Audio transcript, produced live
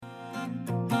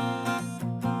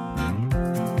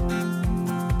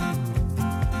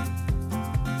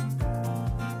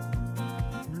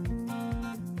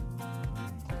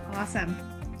Awesome.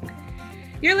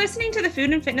 You're listening to the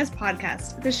Food and Fitness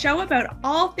Podcast, the show about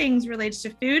all things related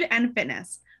to food and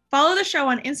fitness. Follow the show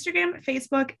on Instagram,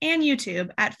 Facebook, and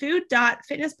YouTube at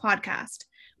food.fitnesspodcast.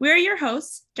 We're your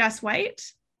hosts, Jess White,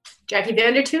 Jackie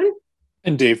Vandertoon,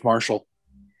 and Dave Marshall.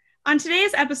 On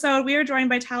today's episode, we are joined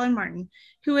by Talon Martin,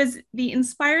 who is the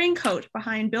inspiring coach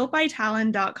behind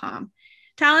BuiltByTalon.com.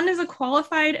 Talon is a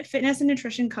qualified fitness and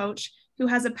nutrition coach who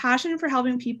has a passion for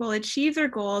helping people achieve their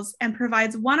goals and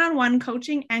provides one-on-one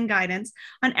coaching and guidance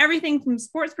on everything from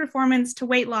sports performance to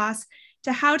weight loss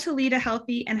to how to lead a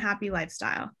healthy and happy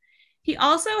lifestyle. He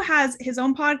also has his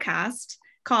own podcast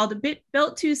called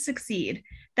Built to Succeed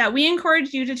that we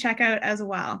encourage you to check out as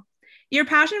well. Your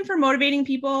passion for motivating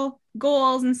people,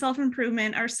 goals, and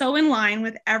self-improvement are so in line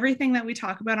with everything that we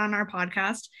talk about on our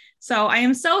podcast. So I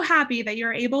am so happy that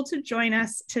you're able to join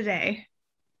us today.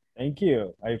 Thank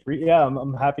you.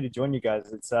 I'm happy to join you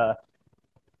guys. It's I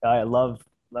love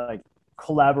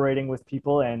collaborating with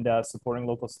people and supporting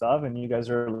local stuff, and you guys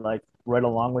are right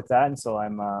along with that. And so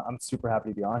I'm super happy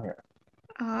to be on here.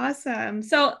 Awesome.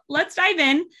 So let's dive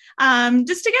in.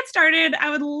 Just to get started, I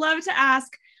would love to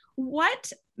ask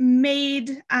what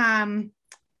made kind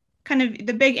of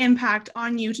the big impact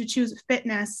on you to choose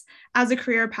fitness as a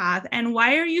career path, and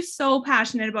why are you so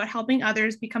passionate about helping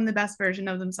others become the best version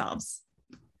of themselves?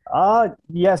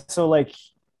 Yes. So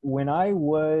when I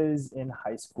was in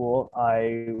high school,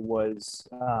 I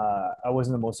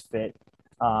wasn't the most fit.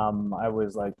 I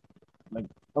was I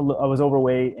was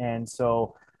overweight, and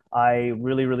so I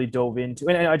really dove into,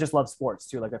 and I just love sports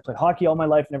too. I played hockey all my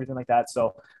life and everything like that.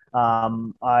 So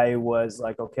I was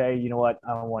like, okay, you know what?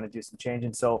 I want to do some change.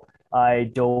 And so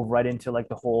I dove right into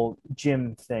the whole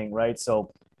gym thing, right?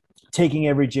 So taking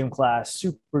every gym class,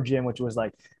 super gym, which was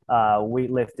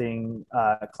weightlifting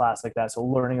class like that. So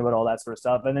learning about all that sort of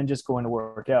stuff, and then just going to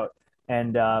work out.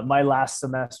 And my last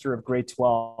semester of grade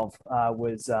 12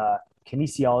 was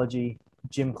kinesiology,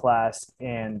 gym class,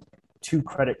 and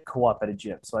 2-credit co-op at a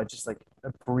gym. So I just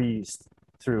breezed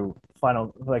through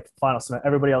final semester.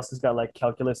 Everybody else has got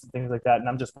calculus and things like that, and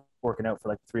I'm just working out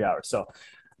for 3 hours. So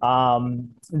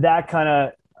that kind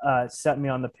of set me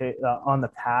on the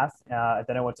path.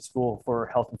 Then I went to school for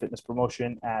health and fitness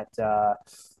promotion at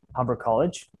Humber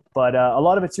College. But a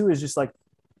lot of it too is just I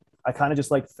kind of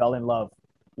just fell in love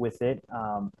with it.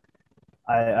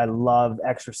 I love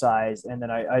exercise, and then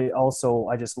I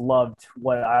just loved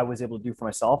what I was able to do for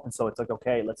myself. And so it's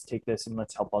okay, let's take this and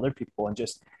let's help other people. And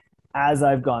just as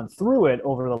I've gone through it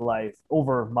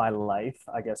over my life,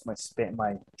 I guess my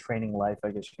training life,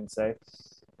 I guess you can say,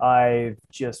 I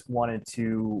just wanted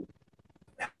to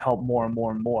help more and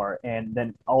more and more. And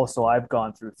then also I've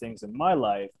gone through things in my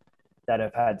life that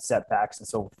have had setbacks. And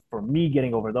so for me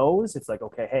getting over those, it's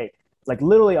okay, hey,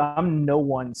 literally I'm no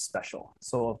one special.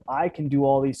 So if I can do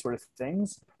all these sort of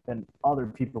things, then other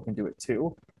people can do it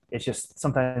too. It's just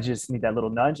sometimes you just need that little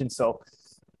nudge. And so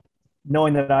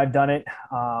knowing that I've done it,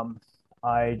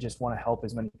 I just want to help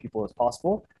as many people as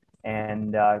possible.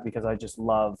 And because I just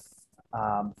love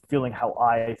feeling how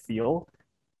I feel.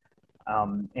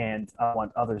 And I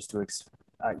want others to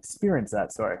experience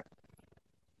that. Sorry.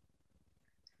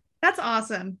 That's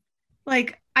awesome.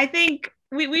 I think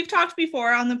we've talked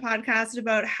before on the podcast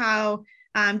about how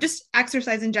just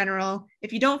exercise in general,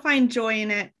 if you don't find joy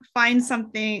in it, find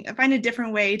a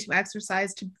different way to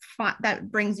exercise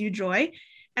that brings you joy.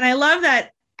 And I love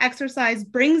that exercise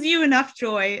brings you enough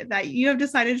joy that you have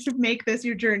decided to make this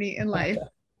your journey in life.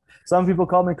 Some people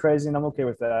call me crazy, and I'm okay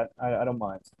with that. I don't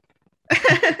mind.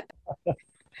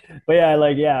 But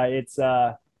it's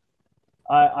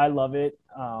I love it.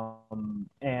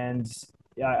 And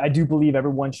I do believe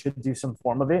everyone should do some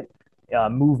form of it.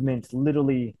 Movement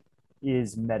literally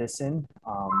is medicine,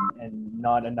 and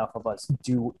not enough of us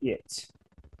do it.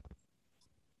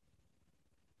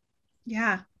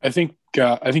 Yeah. I think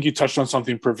you touched on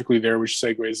something perfectly there, which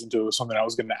segues into something I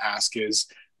was going to ask is,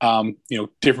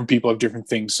 different people have different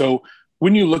things. So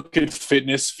when you look at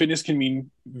fitness can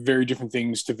mean very different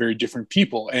things to very different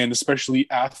people, and especially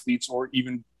athletes or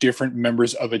even different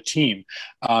members of a team.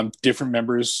 Different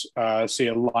members, say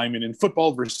a lineman in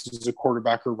football versus a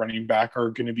quarterback or running back, are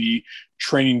going to be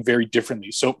training very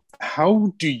differently. So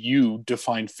how do you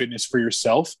define fitness for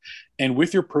yourself? And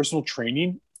with your personal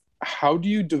training, how do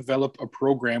you develop a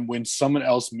program when someone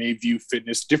else may view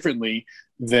fitness differently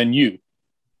than you?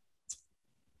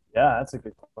 Yeah, that's a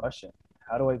good question.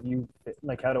 How do I view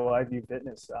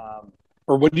fitness?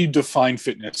 Or what do you define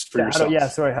fitness for yourself?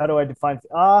 How do I define?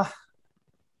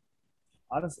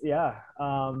 Honestly,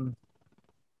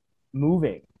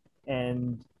 moving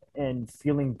and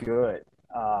feeling good.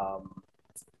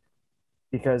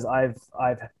 Because I've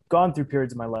gone through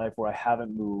periods of my life where I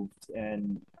haven't moved,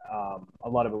 and a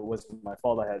lot of it was my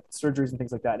fault. I had surgeries and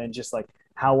things like that, and just like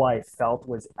how I felt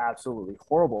was absolutely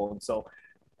horrible. And so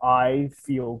I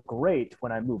feel great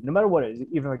when I move, no matter what it is.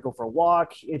 Even if I go for a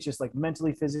walk, it's just like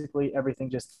mentally, physically, everything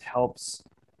just helps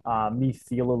me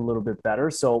feel a little bit better.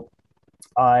 So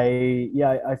I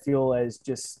feel as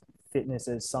just fitness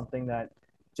is something that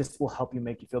just will help you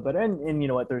make you feel better. And you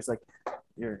know what, there's like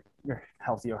your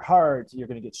healthier heart, you're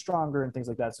going to get stronger and things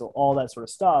like that. So all that sort of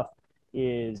stuff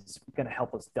is going to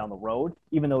help us down the road,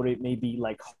 even though it may be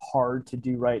like hard to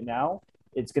do right now.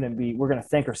 It's going to be, we're going to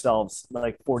thank ourselves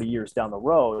like 40 years down the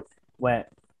road when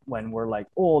we're like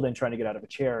old and trying to get out of a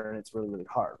chair and it's really, really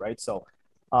hard. Right. So,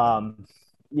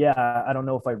 yeah, I don't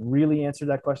know if I really answered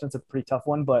that question. It's a pretty tough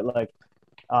one, but like,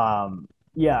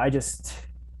 yeah,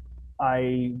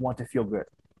 I want to feel good,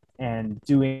 and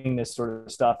doing this sort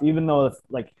of stuff, even though if,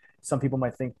 like, some people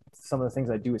might think some of the things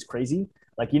I do is crazy.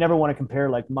 Like, you never want to compare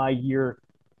like my year,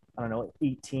 I don't know,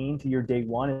 18 to your day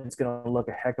one, and it's going to look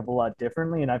a heck of a lot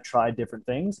differently. And I've tried different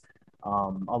things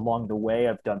along the way.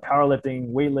 I've done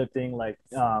powerlifting, weightlifting, like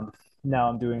now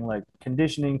I'm doing like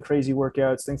conditioning, crazy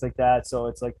workouts, things like that. So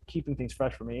it's like keeping things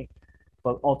fresh for me,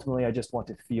 but ultimately I just want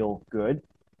to feel good.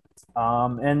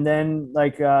 And then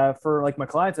like for like my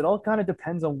clients, it all kind of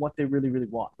depends on what they really, really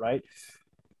want, right?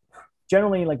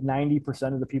 Generally, like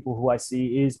 90% of the people who I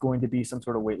see is going to be some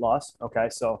sort of weight loss. Okay.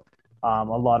 So a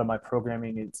lot of my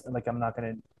programming, it's like, I'm not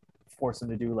going to force them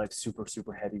to do like super,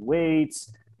 super heavy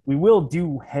weights. We will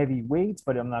do heavy weights,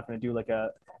 but I'm not going to do like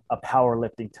a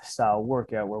powerlifting style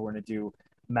workout where we're going to do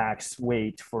max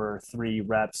weight for 3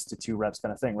 reps to 2 reps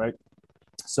kind of thing. Right.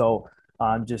 So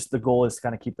just the goal is to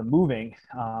kind of keep them moving.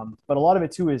 But a lot of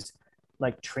it too is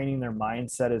like training their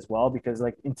mindset as well, because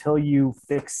like until you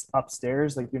fix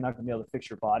upstairs, like you're not going to be able to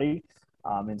fix your body.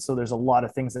 And so there's a lot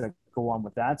of things that go on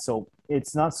with that. So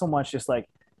it's not so much just like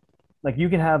you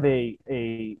can have a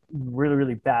really,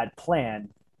 really bad plan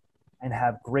and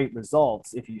have great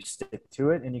results if you stick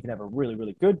to it. And you can have a really,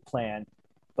 really good plan,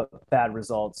 but bad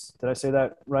results. Did I say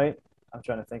that right? I'm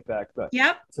trying to think back, but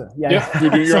yep. So, you're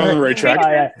on the right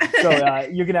track. So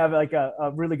you can have like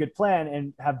a really good plan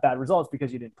and have bad results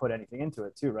because you didn't put anything into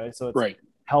it too, right? So it's right.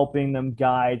 Helping them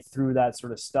guide through that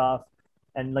sort of stuff.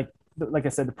 And like I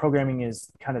said, the programming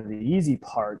is kind of the easy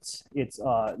parts. It's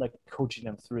like coaching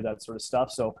them through that sort of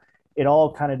stuff. So it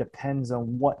all kind of depends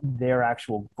on what their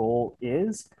actual goal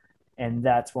is. And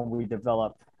that's when we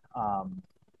develop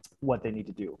what they need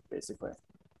to do, basically.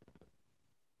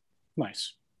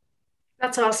 Nice.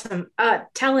 That's awesome.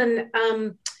 Talon,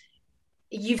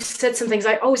 you've said some things.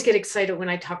 I always get excited when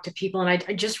I talk to people, and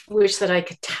I just wish that I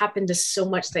could tap into so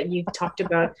much that you've talked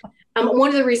about. One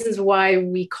of the reasons why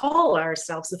we call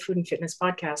ourselves the Food and Fitness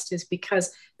Podcast is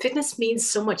because fitness means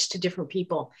so much to different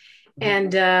people.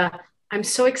 And I'm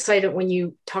so excited when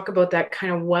you talk about that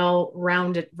kind of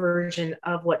well-rounded version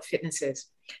of what fitness is.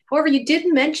 However, you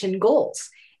did mention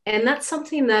goals. And that's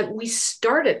something that we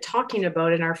started talking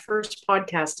about in our first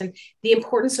podcast, and the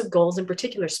importance of goals, in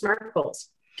particular, SMART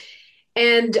goals.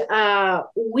 And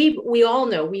we all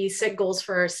know we set goals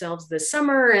for ourselves this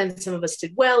summer, and some of us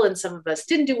did well and some of us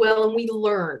didn't do well, and we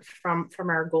learned from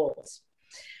our goals.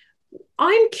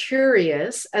 I'm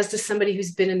curious, as to somebody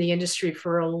who's been in the industry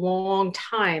for a long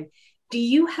time, do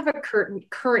you have a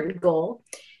current goal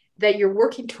that you're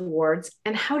working towards,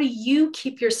 and how do you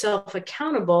keep yourself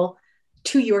accountable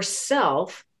to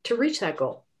yourself to reach that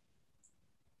goal?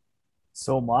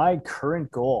 So my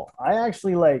current goal, I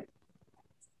actually like,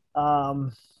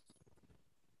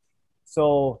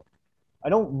 so I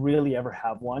don't really ever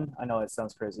have one. I know it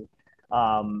sounds crazy.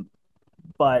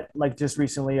 But like just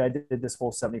recently I did this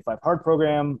whole 75 hard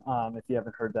program. If you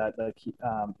haven't heard that, like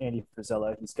Andy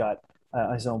Frisella, he's got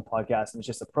his own podcast, and it's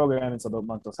just a program. It's about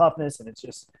mental toughness, and it's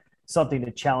just something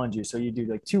to challenge you. So you do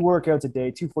like 2 workouts a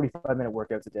day, 2 45-minute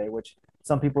workouts a day, which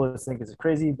some people think is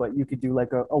crazy, but you could do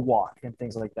like a walk and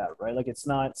things like that, right? Like it's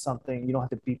not something, you don't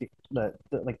have to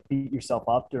beat yourself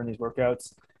up during these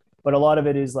workouts, but a lot of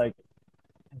it is like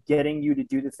getting you to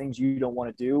do the things you don't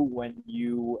want to do when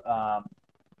you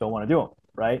don't want to do them,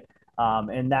 right?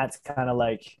 And that's kind of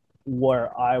like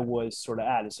where I was sort of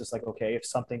at. It's just like, okay, if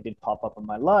something did pop up in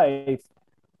my life,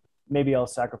 maybe I'll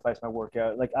sacrifice my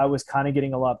workout. Like I was kind of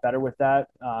getting a lot better with that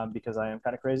because I am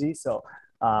kind of crazy. So,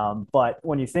 but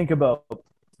when you think about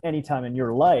any time in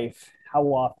your life, how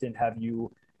often have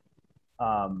you,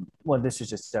 well, this is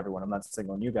just everyone, I'm not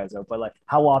singling you guys out, but like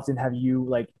how often have you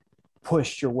like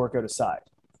pushed your workout aside,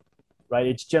 right?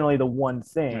 It's generally the one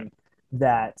thing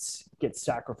that gets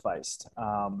sacrificed.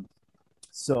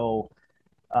 So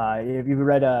If you've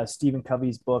read Stephen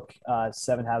Covey's book,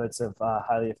 Seven Habits of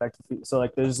Highly Effective People, so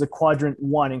like there's the quadrant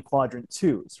 1 and quadrant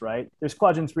 2s, right? There's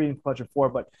quadrant 3 and quadrant 4,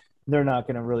 but they're not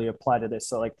going to really apply to this.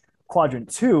 So like quadrant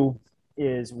 2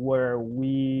 is where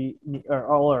we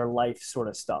are all our life sort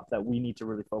of stuff that we need to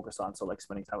really focus on. So like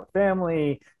spending time with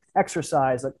family,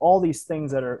 exercise, like all these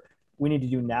things that are we need to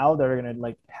do now that are going to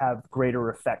like have greater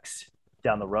effects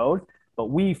down the road. But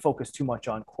we focus too much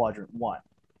on quadrant 1,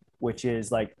 which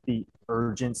is like the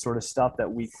urgent sort of stuff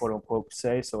that we quote unquote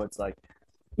say. So it's like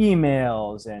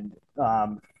emails and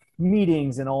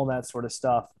meetings and all that sort of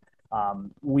stuff.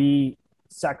 We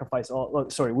sacrifice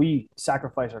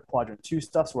our quadrant 2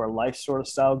 stuff, so our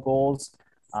lifestyle goals,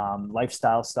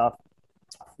 lifestyle stuff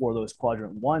for those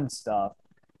quadrant 1 stuff.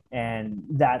 And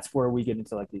that's where we get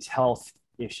into like these health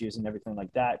issues and everything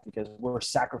like that, because we're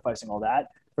sacrificing all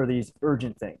that for these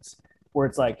urgent things where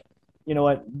it's like, you know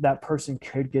what, that person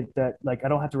could get that, like, I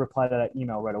don't have to reply to that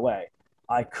email right away.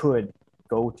 I could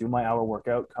go do my hour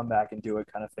workout, come back and do it,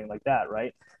 kind of thing like that,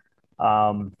 right?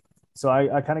 So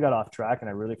I kind of got off track and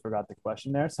I really forgot the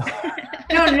question there. So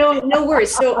no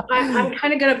worries. So I'm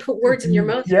kind of going to put words in your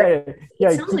mouth. Yeah.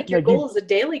 It sounds like your goal is a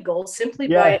daily goal, simply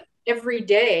by every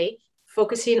day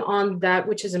focusing on that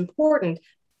which is important,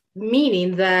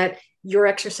 meaning that your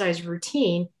exercise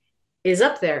routine is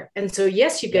up there. And so,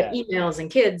 yes, you get emails and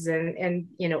kids and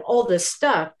you know, all this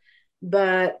stuff,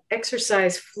 but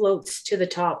exercise floats to the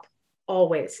top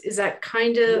always. Is that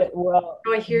kind of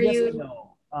how I hear you?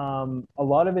 No. A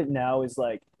lot of it now is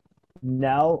like,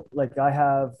 I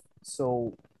have,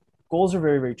 so goals are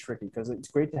very, very tricky because it's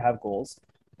great to have goals,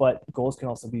 but goals can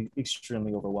also be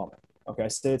extremely overwhelming. Okay.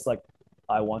 So it's like,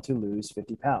 I want to lose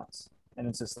 50 pounds. And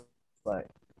it's just like,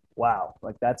 wow,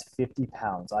 like that's 50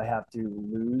 pounds. I have to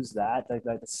lose that. Like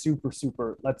that's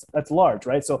super, that's large,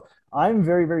 right? So I'm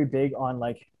very, very big on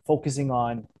like focusing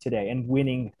on today and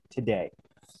winning today.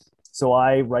 So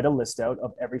I write a list out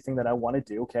of everything that I want to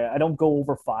do. Okay. I don't go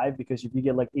over 5 because if you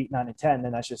get like 8, 9, and 10,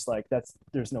 then that's just like,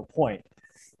 there's no point.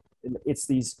 It's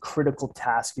these critical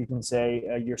tasks, you can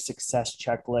say, your success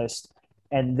checklist,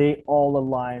 and they all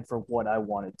align for what I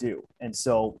want to do. And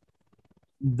so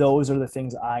those are the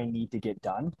things I need to get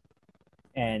done.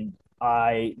 And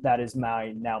that is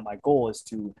my goal is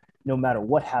to, no matter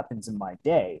what happens in my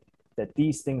day, that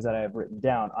these things that I have written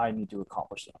down, I need to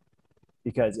accomplish them.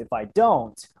 Because if I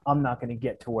don't, I'm not going to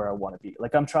get to where I want to be.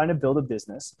 Like I'm trying to build a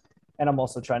business and I'm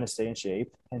also trying to stay in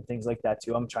shape and things like that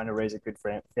too. I'm trying to raise a good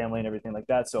family and everything like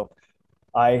that. So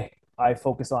I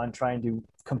focus on trying to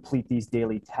complete these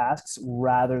daily tasks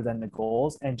rather than the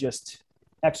goals, and just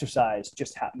exercise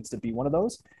just happens to be one of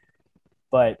those.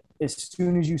 But as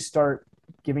soon as you start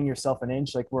giving yourself an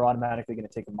inch, like we're automatically going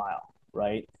to take a mile,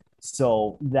 right?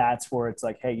 So that's where it's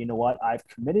like, hey, you know what? I've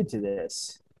committed to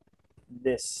this.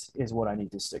 This is what I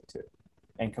need to stick to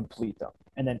and complete them.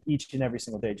 And then each and every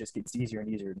single day just gets easier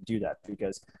and easier to do that,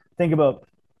 because think about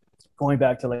going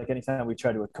back to like anytime we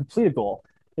try to complete a goal,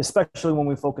 especially when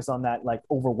we focus on that like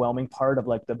overwhelming part of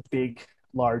like the big,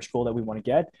 large goal that we want to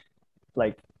get.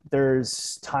 Like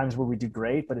there's times where we do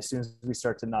great, but as soon as we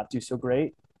start to not do so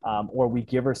great, or we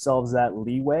give ourselves that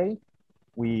leeway,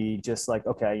 we just like,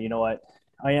 okay, you know what?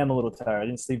 I am a little tired. I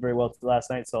didn't sleep very well last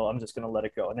night, so I'm just going to let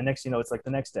it go. And the next, you know, it's like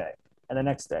the next day and the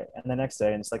next day and the next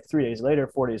day. And it's like 3 days later,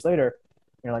 4 days later,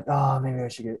 you're like, oh, maybe I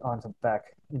should get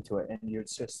back into it. And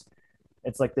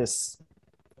it's like this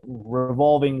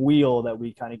revolving wheel that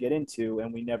we kind of get into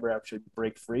and we never actually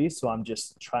break free. So I'm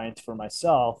just trying for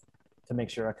myself to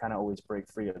make sure I kind of always break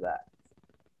free of that.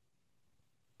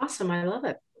 Awesome. I love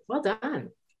it. Well done.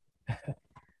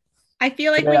 I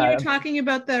feel like when you were talking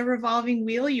about the revolving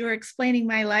wheel, you were explaining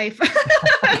my life.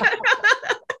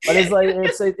 But it's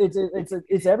like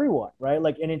it's everyone, right?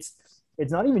 Like, and it's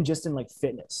not even just in like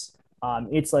fitness.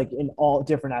 It's like in all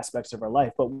different aspects of our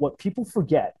life. But what people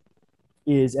forget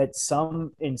is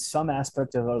in some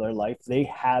aspect of their life, they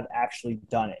have actually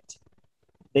done it.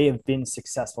 They have been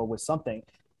successful with something,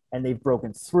 and they've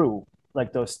broken through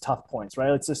like those tough points, right?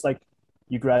 It's just like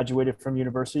you graduated from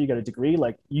university, you got a degree,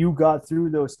 like you got through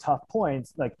those tough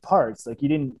points, like parts, like you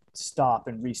didn't stop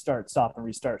and restart.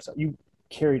 So you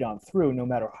carried on through no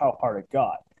matter how hard it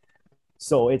got.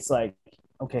 So it's like,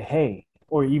 okay, hey,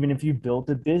 or even if you built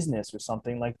a business or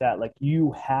something like that, like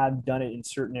you have done it in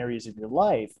certain areas of your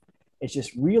life. It's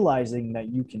just realizing that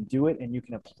you can do it and you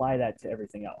can apply that to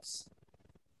everything else.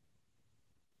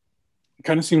 It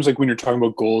kind of seems like when you're talking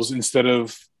about goals, instead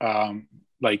of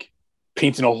like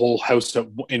painting a whole house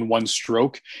in one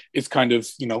stroke, it's kind of,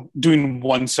 you know, doing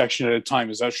one section at a time.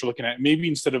 Is that you're looking at maybe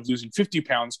instead of losing 50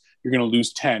 pounds, you're going to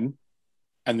lose 10,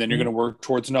 and then you're going to work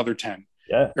towards another 10.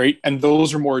 Yeah. Right. And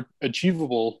those are more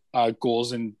achievable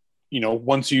goals. And,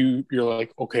 once you're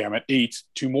like, okay, I'm at 8,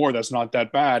 2 more, that's not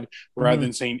that bad. Rather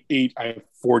than saying 8, I have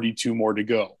 42 more to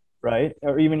go. Right.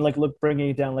 Or even like bringing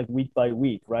it down like week by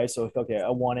week. Right. So, okay, I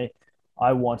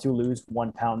want to lose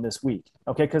 1 pound this week.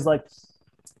 Okay. Cause like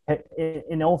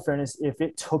in all fairness, if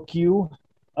it took you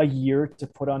a year to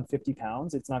put on 50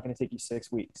 pounds, it's not going to take you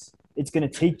 6 weeks. It's going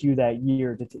to take you that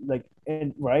year to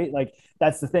right. Like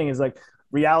that's the thing is like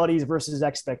realities versus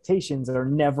expectations are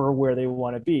never where they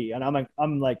want to be. And I'm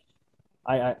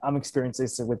experiencing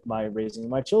this with my raising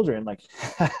my children. Like,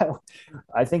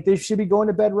 I think they should be going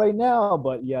to bed right now,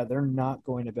 but yeah, they're not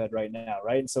going to bed right now.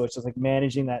 Right. And so it's just like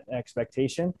managing that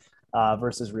expectation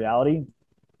versus reality.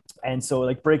 And so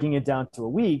like breaking it down to a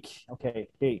week, okay,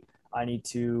 hey, I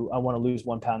want to lose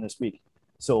 1 pound this week.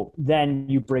 So then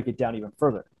you break it down even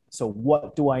further. So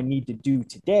what do I need to do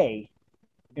today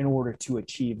in order to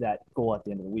achieve that goal at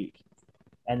the end of the week?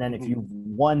 And then if you've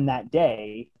won that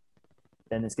day,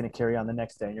 then it's going to carry on the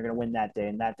next day and you're going to win that day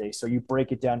and that day. So you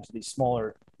break it down to these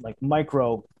smaller, like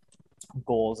micro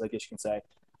goals, I guess you can say.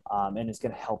 And it's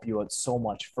going to help you out so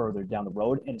much further down the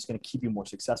road. And it's going to keep you more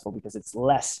successful because it's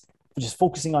less just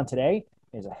focusing on today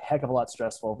is a heck of a lot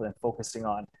stressful than focusing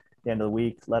on the end of the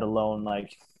week, let alone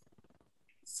like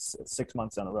 6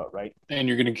 months down the road. Right. And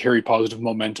you're going to carry positive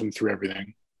momentum through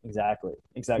everything. Exactly.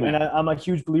 Yeah. And I'm a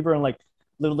huge believer in like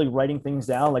literally writing things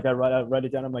down. Like I write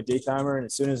it down on my day timer. And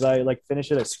as soon as I like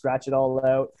finish it, I scratch it all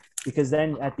out, because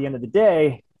then at the end of the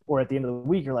day or at the end of the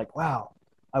week, you're like, wow,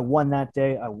 I won that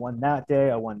day. I won that day.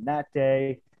 I won that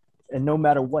day. And no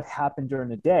matter what happened during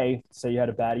the day, say you had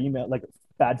a bad email, like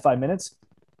bad 5 minutes,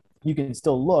 you can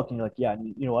still look and you're like, yeah,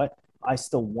 you know what? I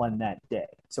still won that day.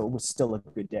 So it was still a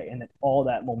good day. And then all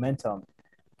that momentum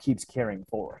keeps carrying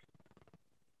forward.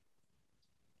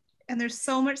 And there's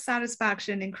so much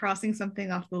satisfaction in crossing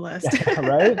something off the list.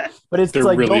 Right? But it's there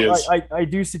like, really is. I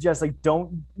do suggest like,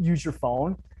 don't use your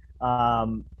phone.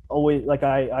 Always like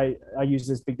I use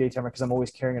this big day timer because I'm always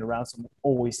carrying it around. So I'm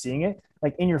always seeing it.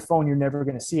 Like in your phone, you're never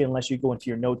going to see it unless you go into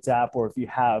your notes app, or if you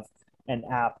have an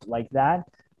app like that.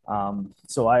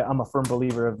 So I'm a firm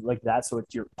believer of like that. So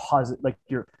it's your positive, like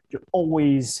you're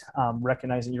always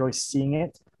recognizing, you're always seeing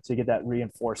it. So you get that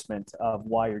reinforcement of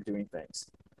why you're doing things.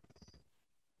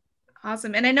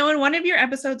 Awesome. And I know in one of your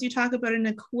episodes, you talk about an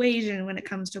equation when it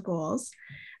comes to goals.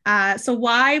 So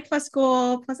Y plus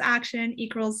goal plus action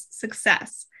equals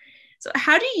success. So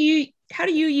how do you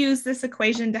use this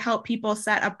equation to help people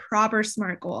set a proper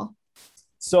SMART goal?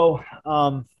 So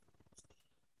I'm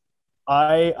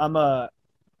a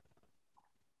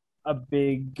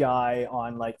big guy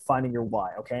on like finding your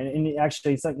why. Okay. And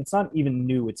actually it's not even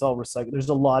new. It's all recycled. There's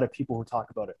a lot of people who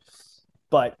talk about it,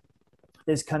 but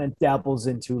this kind of dabbles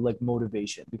into like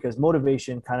motivation, because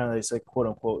motivation kind of is like quote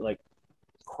unquote like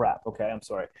crap. Okay. I'm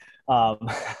sorry.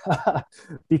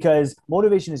 Because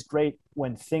motivation is great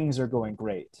when things are going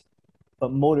great,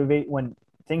 but when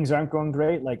things aren't going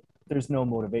great, like there's no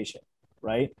motivation,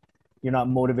 right? You're not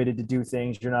motivated to do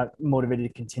things. You're not motivated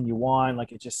to continue on.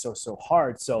 Like it's just so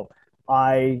hard. So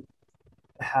I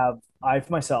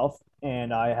myself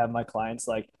and I have my clients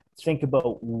like think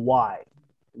about why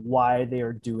they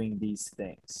are doing these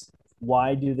things.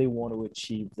 Why do they want to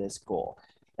achieve this goal?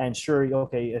 And sure,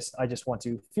 okay, I just want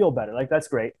to feel better. Like that's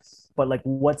great. But like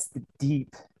what's the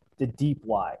deep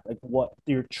why? Like what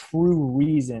your true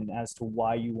reason as to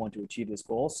why you want to achieve this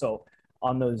goal? So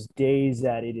on those days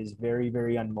that it is very,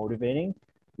 very unmotivating,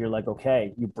 you're like,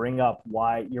 okay, you bring up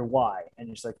your why. And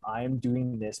you're just like, I am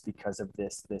doing this because of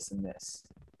this, this, and this.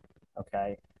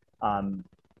 Okay. And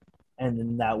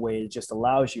then that way it just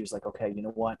allows you, it's like, okay, you know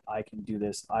what? I can do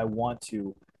this. I want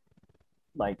to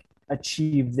like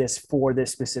achieve this for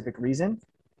this specific reason.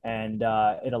 And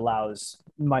it allows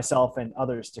myself and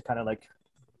others to kind of like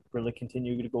really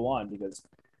continue to go on, because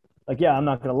like, yeah, I'm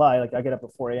not going to lie. Like I get up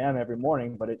at 4 a.m. every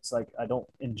morning, but it's like, I don't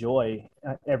enjoy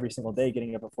every single day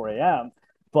getting up at 4 a.m.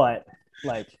 But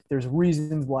like, there's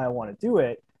reasons why I want to do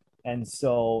it. And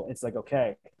so it's like,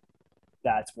 okay,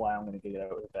 that's why I'm going to get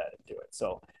out of bed and do it.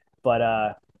 So, but,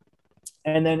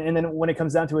 and then when it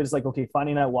comes down to it, it's like, okay,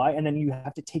 finding that why, and then you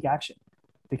have to take action,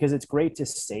 because it's great to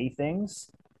say things,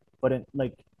 but it,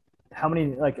 like, how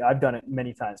many, like I've done it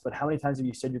many times, but how many times have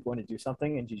you said you're going to do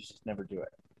something and you just never do it?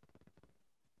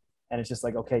 And it's just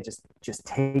like, okay, just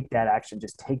take that action,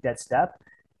 just take that step.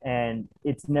 And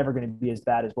it's never going to be as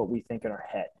bad as what we think in our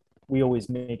head. We always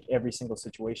make every single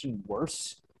situation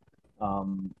worse.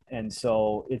 And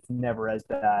so it's never as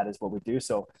bad as what we do.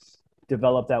 So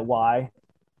develop that why,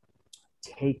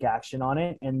 take action on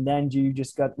it. And then you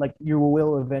just got like, you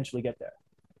will eventually get there.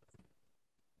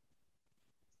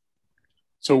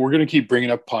 So we're going to keep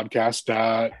bringing up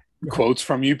podcast quotes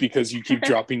from you because you keep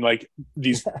dropping like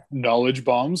these knowledge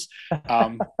bombs.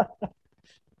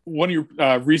 One of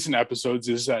your recent episodes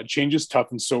is change is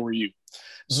tough and so are you.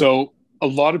 Mm-hmm. So a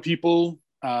lot of people,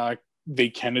 they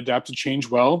can adapt to change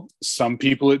well. Some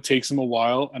people, it takes them a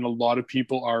while. And a lot of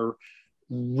people are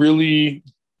really,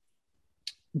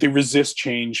 they resist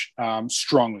change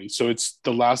strongly. So it's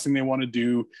the last thing they want to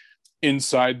do.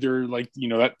 Inside, they're like, you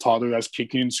know, that toddler that's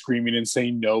kicking and screaming and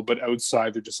saying no, but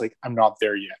outside they're just like, I'm not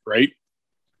there yet, right?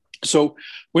 So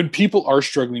when people are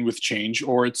struggling with change,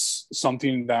 or it's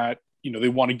something that, you know, they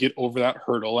want to get over that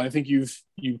hurdle, and I think you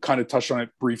kind of touched on it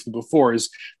briefly before, is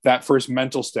that first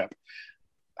mental step.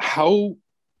 How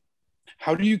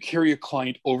do you carry a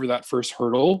client over that first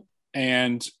hurdle,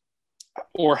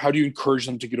 or how do you encourage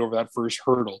them to get over that first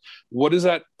hurdle? What is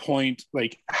that point,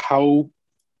 like, how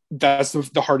that's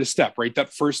the hardest step, right?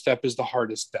 That first step is the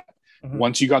hardest step. Mm-hmm.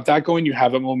 Once you got that going, you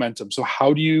have a momentum. So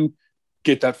how do you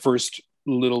get that first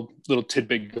little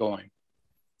tidbit going?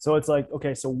 So it's like,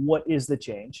 okay, so what is the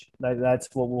change? That's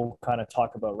what we'll kind of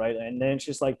talk about, right? And then it's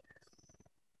just like,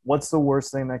 what's the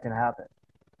worst thing that can happen?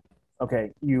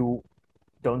 Okay, you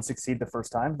don't succeed the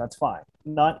first time. That's fine.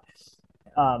 Not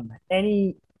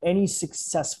any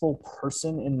successful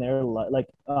person in their life, like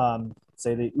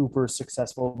say the uber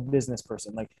successful business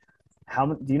person, like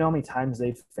do you know how many times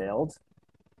they've failed?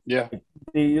 Yeah.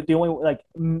 The only, like,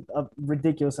 a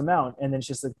ridiculous amount, and then it's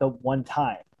just like the one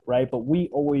time, right? But we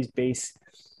always base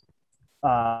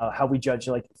how we judge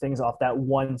like things off that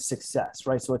one success,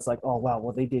 right? So it's like, oh wow,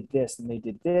 well they did this and they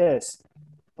did this,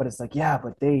 but it's like, yeah,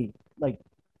 but they, like,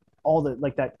 all the,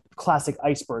 like, that classic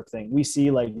iceberg thing. We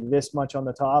see like this much on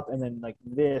the top, and then like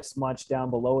this much down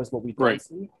below is what we don't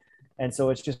see. And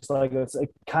so it's just like, it's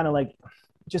like kind of like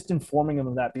just informing them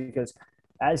of that, because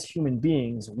as human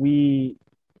beings, we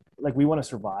want to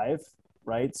survive,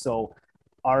 right? So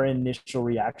our initial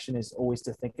reaction is always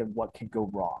to think of what could go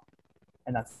wrong.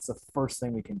 And that's the first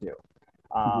thing we can do.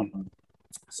 Mm-hmm.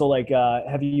 So like,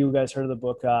 have you guys heard of the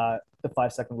book, The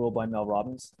 5 Second Rule by Mel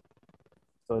Robbins?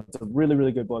 So it's a really,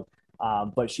 really good book.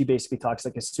 But she basically talks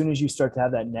like, as soon as you start to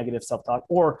have that negative self-talk,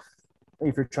 or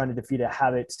if you're trying to defeat a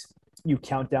habit, you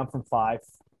count down from 5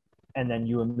 and then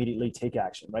you immediately take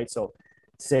action, right? So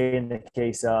say in the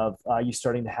case of you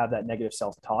starting to have that negative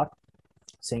self-talk,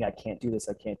 saying, I can't do this,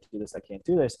 I can't do this, I can't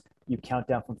do this, you count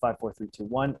down from 5, 4, 3, 2,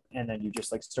 1, and then you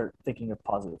just like start thinking of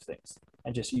positive things,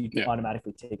 and just you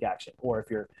automatically take action. Or if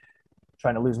you're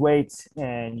trying to lose weight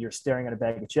and you're staring at a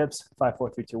bag of chips, 5, 4,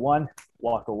 3, 2, 1,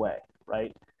 walk away,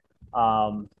 right?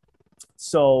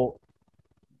 So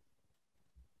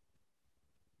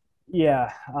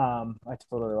yeah, I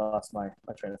totally lost my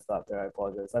train of thought there. I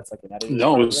apologize. That's like an editing.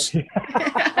 No, it's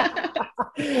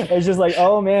just like,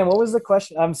 oh man, what was the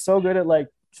question? I'm so good at like,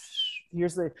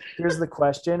 here's the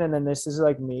question, and then this is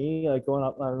like me like going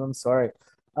up. I'm sorry.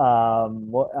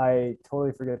 Well, I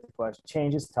totally forget the question.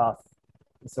 Change is tough.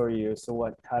 So are you.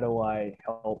 So how do I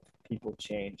help people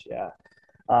change? Yeah.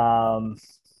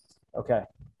 Okay.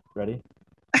 Ready?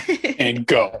 And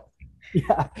go.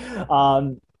 Yeah.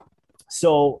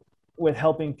 So with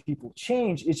helping people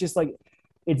change, it's just like,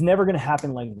 it's never going to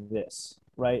happen like this,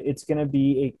 right? It's going to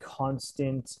be a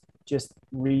constant, just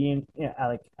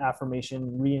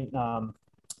affirmation,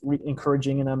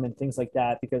 encouraging in them and things like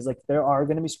that, because like there are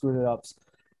going to be screw ups.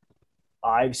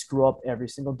 I screw up every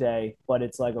single day, but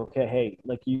it's like, okay, hey,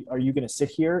 like are you going to sit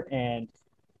here and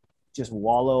just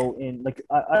wallow in, like,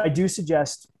 I do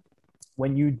suggest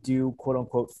when you do quote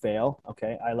unquote fail,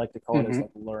 okay, I like to call it as like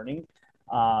learning,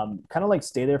 kind of like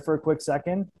stay there for a quick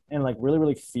second and like really,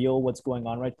 really feel what's going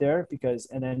on right there,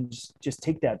 and then just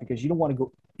take that, because you don't want to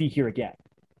go be here again.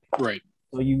 Right.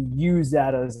 So you use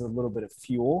that as a little bit of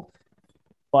fuel,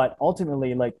 but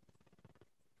ultimately, like,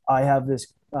 I have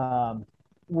this, we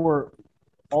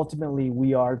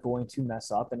are going to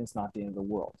mess up, and it's not the end of the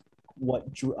world. What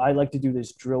I like to do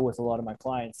this drill with a lot of my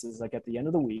clients is like at the end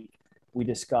of the week, we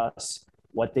discuss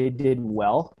what they did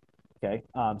well. Okay.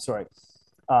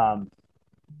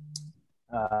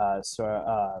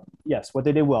 Yes, what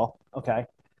they did well. Okay.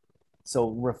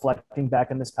 So reflecting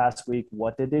back on this past week,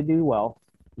 what did they do well?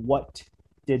 What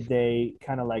did they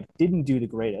kind of like didn't do the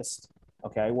greatest?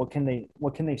 Okay. What can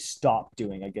they stop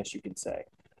doing, I guess you could say.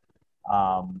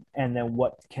 And then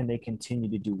what can they continue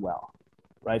to do well?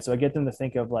 Right. So I get them to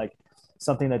think of like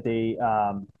something that they,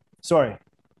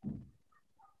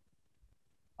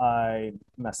 I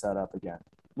messed that up again.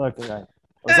 Look, I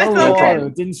was on a roll,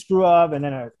 it didn't screw up, and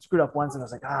then I screwed up once, and I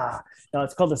was like, no,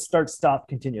 it's called the start, stop,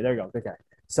 continue. There you go. Okay.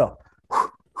 So,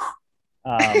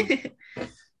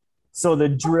 So the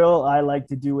drill I like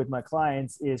to do with my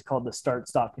clients is called the start,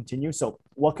 stop, continue. So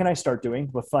what can I start doing?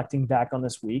 Reflecting back on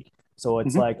this week. So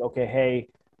it's like, okay, hey,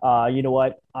 you know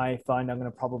what? I find I'm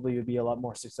going to probably be a lot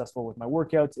more successful with my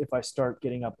workouts if I start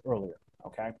getting up earlier,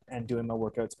 okay, and doing my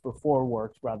workouts before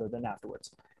work rather than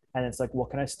afterwards. And it's like, what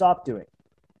can I stop doing?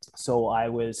 So I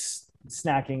was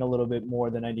snacking a little bit more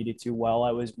than I needed to while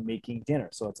I was making dinner.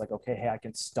 So it's like, okay, hey, I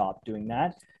can stop doing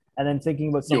that. And then thinking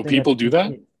about something. People do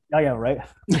that? Oh yeah, right.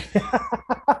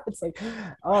 It's like,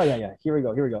 oh yeah, here we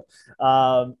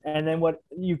go. And then what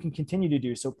you can continue to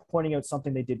do, so pointing out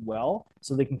something they did well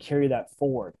so they can carry that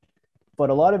forward. But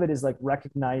a lot of it is like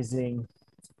recognizing,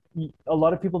 a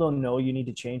lot of people don't know you need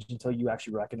to change until you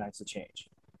actually recognize the change.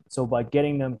 So by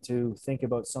getting them to think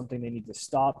about something they need to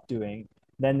stop doing,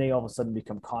 then they all of a sudden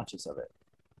become conscious of it.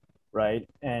 Right.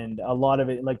 And a lot of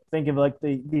it, like think of like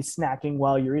the snacking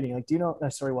while you're eating, like,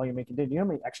 while you're making dinner, do you know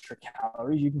how many extra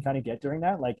calories you can kind of get during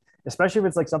that? Like, especially if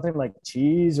it's like something like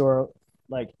cheese, or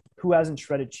like, who hasn't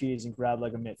shredded cheese and grabbed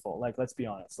like a mittful? Like, let's be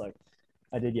honest, like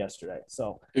I did yesterday.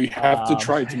 So you have to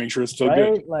try it to make sure it's still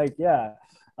right? good. Like, yeah.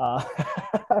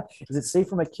 Is it safe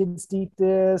for my kids to eat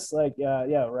this? Like,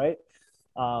 yeah. Right.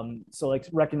 So like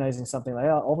recognizing something like,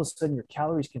 all of a sudden your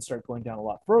calories can start going down a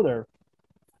lot further.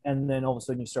 And then all of a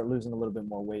sudden you start losing a little bit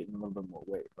more weight,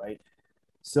 right?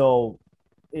 So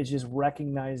it's just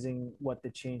recognizing what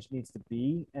the change needs to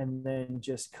be, and then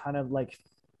just kind of like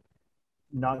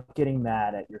not getting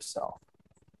mad at yourself.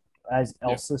 As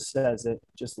Elsa says it,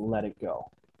 just let it go.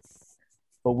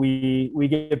 But we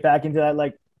get back into that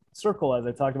like circle, as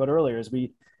I talked about earlier, is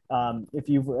if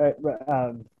you've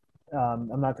I'm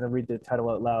not going to read the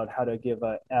title out loud, How to Give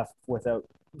a F Without,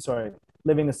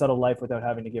 Living the Subtle Life Without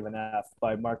Having to Give an F,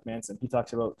 by Mark Manson. He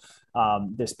talks about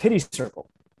this pity circle.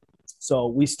 So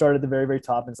we start at the very, very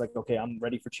top, and it's like, okay, I'm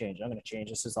ready for change. I'm going to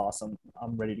change. This is awesome.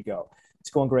 I'm ready to go.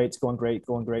 It's going great.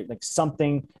 Like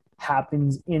something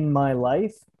happens in my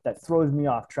life that throws me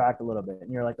off track a little bit.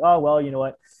 And you're like, oh, well, you know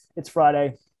what? It's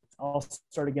Friday. I'll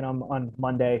start again on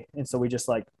Monday. And so we just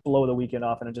like blow the weekend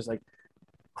off, and I'm just like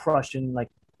crushing like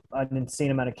an insane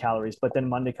amount of calories. But then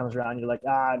Monday comes around, you're like,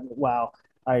 wow.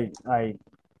 I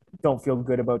don't feel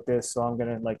good about this, so I'm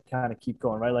gonna like kind of keep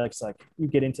going, right? Like it's like you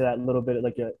get into that little bit of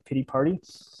like a pity party,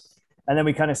 and then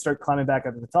we kind of start climbing back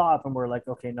up to the top, and we're like,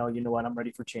 okay, no, you know what? I'm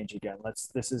ready for change again.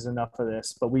 This is enough of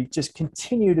this. But we just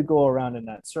continue to go around in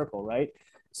that circle, right?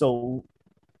 So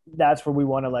that's where we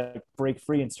want to like break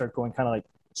free and start going kind of like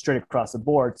straight across the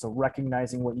board. So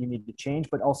recognizing what you need to change,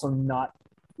 but also not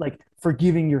like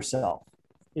forgiving yourself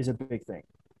is a big thing.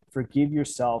 Forgive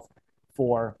yourself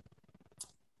for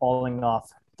falling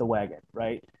off the wagon,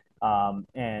 right?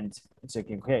 And it's like,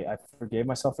 okay, I forgave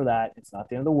myself for that. It's not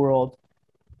the end of the world.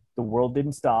 The world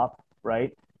didn't stop,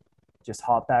 right? Just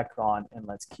hop back on and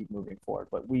let's keep moving forward.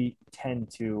 But we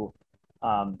tend to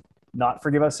not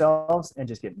forgive ourselves and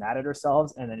just get mad at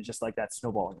ourselves. And then it's just like that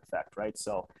snowballing effect, right?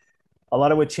 So a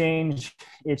lot of what change,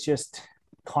 it's just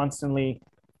constantly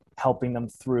helping them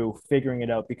through figuring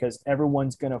it out, because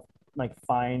everyone's going to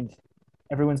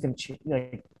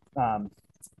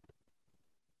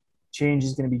change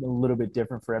is going to be a little bit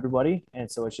different for everybody.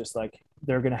 And so it's just like,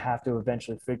 they're going to have to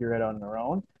eventually figure it out on their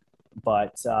own.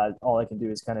 But all I can do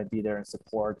is kind of be there and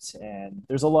support. And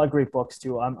there's a lot of great books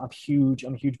too. I'm a huge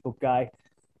book guy.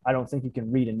 I don't think you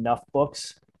can read enough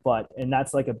books, and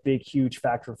that's like a big, huge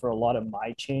factor for a lot of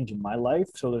my change in my life.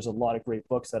 So there's a lot of great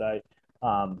books that I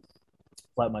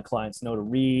let my clients know to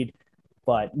read.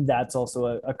 But that's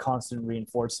also a constant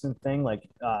reinforcement thing. Like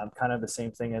kind of the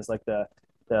same thing as like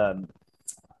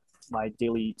my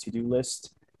daily to-do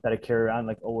list that I carry around,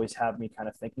 like always have me kind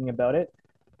of thinking about it.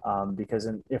 Because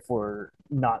if we're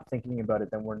not thinking about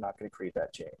it, then we're not going to create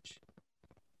that change.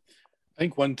 I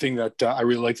think one thing that I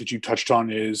really like that you touched on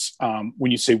is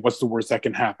when you say, what's the worst that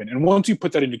can happen? And once you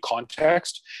put that into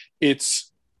context,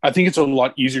 I think it's a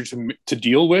lot easier to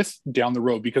deal with down the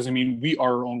road, because I mean, we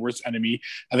are our own worst enemy.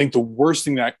 I think the worst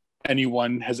thing that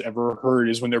anyone has ever heard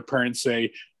is when their parents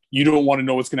say, you don't want to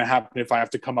know what's going to happen if I have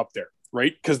to come up there.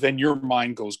 Right? Because then your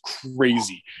mind goes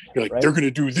crazy. You're like, they're going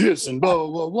to do this and blah,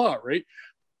 blah, blah, right?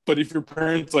 But if your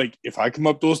parents like, if I come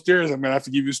up those stairs, I'm going to have to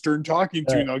give you stern talking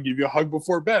to, and I'll give you a hug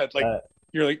before bed. Like,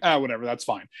 you're like, whatever, that's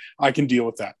fine. I can deal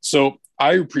with that. So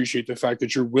I appreciate the fact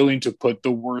that you're willing to put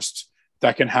the worst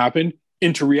that can happen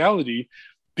into reality,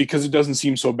 because it doesn't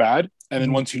seem so bad. And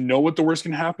then once you know what the worst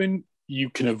can happen, you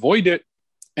can avoid it.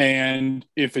 And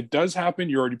if it does happen,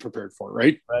 you're already prepared for it,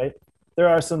 right? Right. There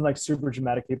are some like super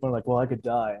dramatic people who are like, well, I could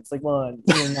die. It's like, well,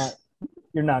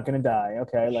 you're not going to die.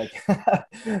 Okay. Like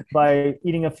by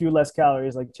eating a few less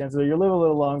calories, like chances are you'll live a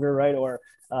little longer. Right. Or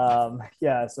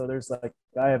so there's like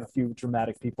I have a few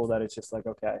dramatic people that it's just like,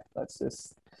 okay, that's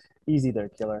just easy there,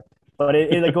 killer. But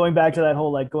like going back to that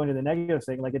whole like going to the negative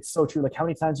thing, like it's so true. Like how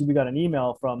many times have you got an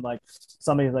email from like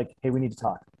somebody like, hey, we need to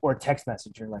talk, or a text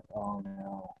message, and you're like, oh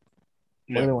no,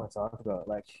 what do they want to talk about?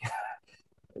 Like,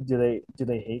 do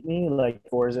they hate me? Like,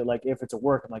 or is it like if it's at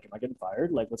work, I'm like, am I getting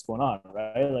fired? Like, what's going on,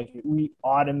 right? Like we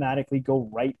automatically go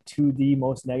right to the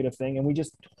most negative thing, and we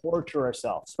just torture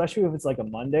ourselves, especially if it's like a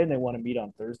Monday and they want to meet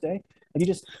on Thursday. Like you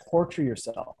just torture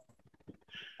yourself.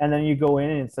 And then you go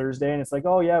in and Thursday and it's like,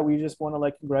 oh yeah, we just want to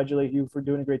like congratulate you for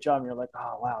doing a great job. And you're like,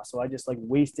 oh wow. So I just like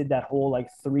wasted that whole like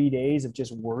 3 days of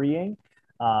just worrying.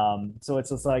 So it's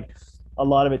just like a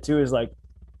lot of it too is like,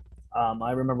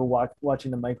 I remember watching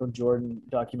the Michael Jordan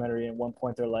documentary, and at one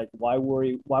point they're like, why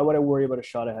would I worry about a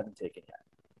shot I haven't taken yet?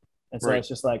 And so it's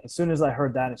just like, as soon as I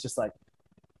heard that, it's just like,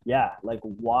 yeah, like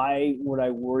why would I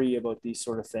worry about these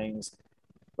sort of things?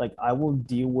 Like I will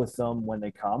deal with them when they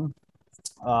come.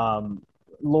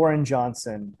 Lauren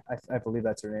Johnson, I believe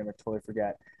that's her name, I totally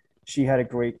forget. She had a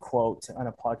great quote on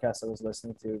a podcast I was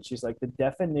listening to. She's like, the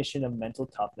definition of mental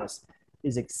toughness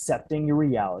is accepting your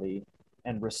reality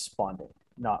and responding,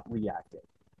 not reacting.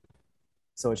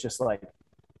 So it's just like,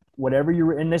 whatever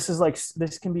you're, and this is like,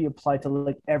 this can be applied to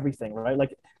like everything, right?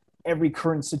 Like every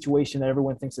current situation that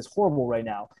everyone thinks is horrible right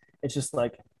now. It's just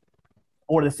like,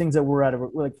 or the things that we're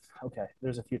like, okay,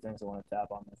 there's a few things I want to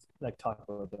tap on this, like talk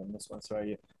about in this one.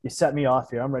 Sorry, you set me off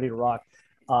here. I'm ready to rock.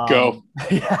 Go.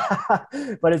 Yeah.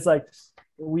 But it's like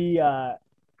we all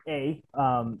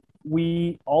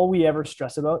we ever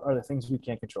stress about are the things we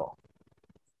can't control.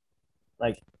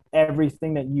 Like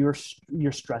everything that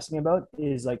you're stressing about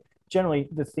is like generally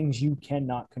the things you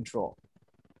cannot control.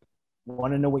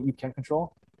 Want to know what you can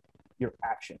control? Your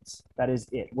actions. That is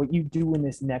it. What you do in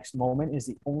this next moment is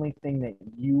the only thing that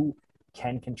you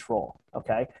can control.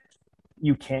 Okay.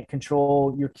 You can't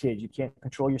control your kids. You can't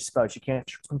control your spouse. You can't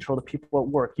control the people at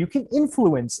work. You can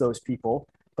influence those people,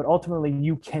 but ultimately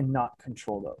you cannot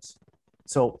control those.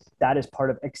 So that is part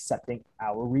of accepting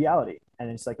our reality. And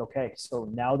it's like, okay, so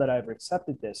now that I've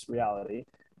accepted this reality,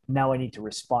 now I need to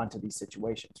respond to these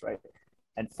situations, right?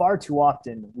 And far too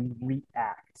often we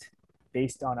react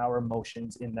based on our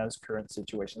emotions in those current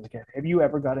situations. Like, have you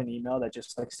ever got an email that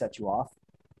just like set you off?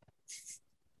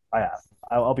 I have.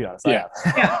 I'll be honest. Yeah. I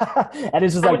have. And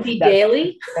it's just That like would be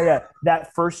daily. Yeah,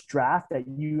 that first draft that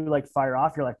you like fire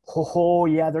off, you're like, oh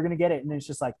yeah, they're gonna get it, and it's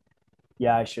just like,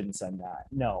 yeah, I shouldn't send that.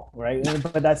 No, right?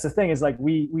 But that's the thing is like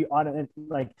we ought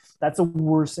like that's the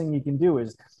worst thing you can do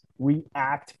is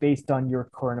react based on your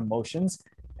current emotions.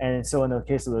 And so in the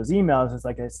case of those emails, it's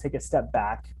like let's take a step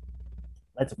back.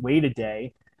 Let's wait a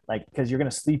day, like because you're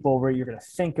gonna sleep over it, you're gonna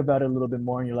think about it a little bit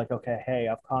more, and you're like, okay, hey,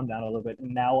 I've calmed down a little bit,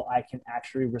 and now I can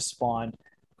actually respond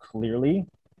clearly.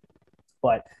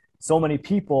 But so many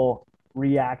people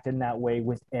react in that way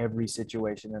with every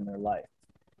situation in their life.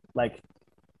 Like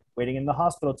waiting in the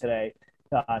hospital today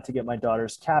to get my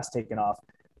daughter's cast taken off.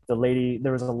 The lady,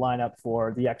 there was a lineup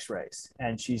for the x-rays,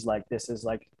 and she's like, this is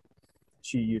like,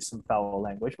 she used some foul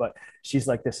language, but she's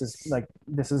like, this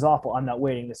is awful. I'm not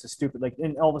waiting. This is stupid. Like,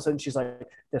 and all of a sudden she's like,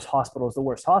 this hospital is the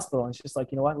worst hospital. And she's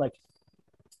like, you know what? Like,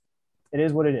 it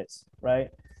is what it is,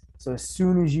 right? So as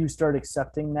soon as you start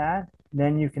accepting that,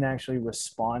 then you can actually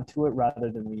respond to it rather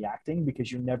than reacting,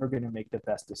 because you're never going to make the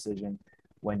best decision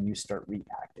when you start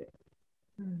reacting.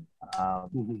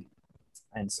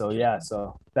 And so, yeah,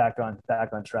 so back on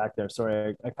track there.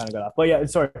 Sorry, I kind of got off, but yeah,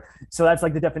 sorry. So that's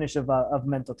like the definition of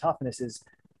mental toughness is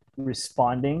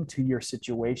responding to your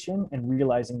situation and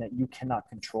realizing that you cannot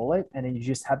control it. And then you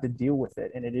just have to deal with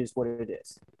it. And it is what it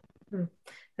is.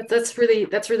 That's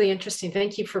really interesting.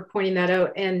 Thank you for pointing that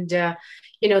out. And,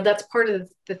 that's part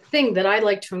of the thing that I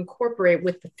like to incorporate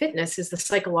with the fitness is the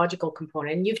psychological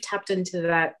component. And you've tapped into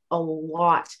that a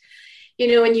lot.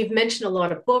 And you've mentioned a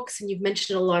lot of books and you've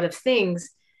mentioned a lot of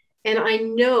things. And I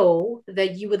know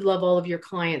that you would love all of your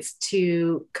clients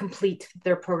to complete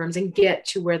their programs and get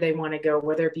to where they want to go,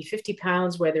 whether it be 50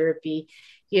 pounds, whether it be,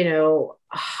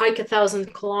 hike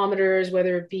 1,000 kilometers,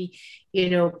 whether it be,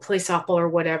 play softball or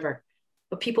whatever.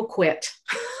 But people quit.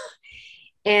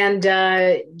 And,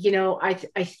 I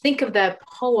think of that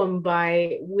poem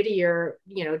by Whittier,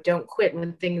 don't quit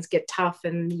when things get tough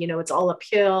and, it's all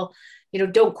uphill,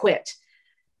 don't quit.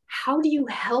 How do you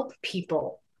help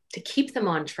people to keep them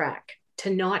on track, to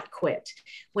not quit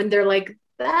when they're like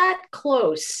that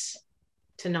close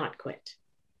to not quit?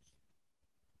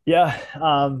 Yeah.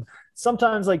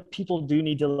 Sometimes like people do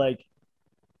need to like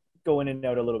go in and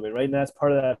out a little bit, right? And that's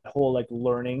part of that whole like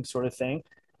learning sort of thing.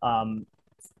 But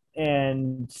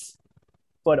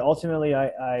ultimately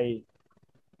I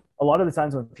a lot of the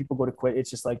times when people go to quit, it's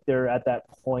just like they're at that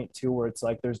point too where it's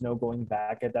like there's no going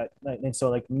back at that. And so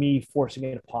like me forcing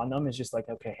it upon them is just like,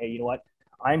 okay, hey, you know what?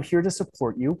 I'm here to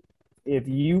support you. If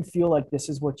you feel like this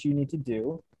is what you need to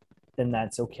do, then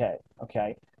that's okay.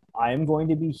 Okay. I am going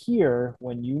to be here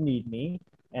when you need me.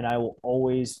 And I will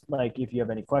always, like, if you have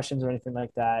any questions or anything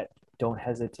like that, don't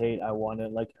hesitate. I want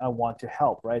to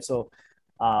help. Right. So,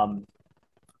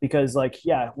 because like,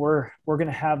 yeah, we're going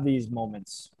to have these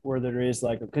moments where there is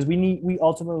like, because we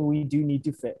ultimately do need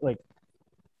to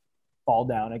fall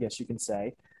down, I guess you can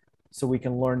say, so we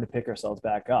can learn to pick ourselves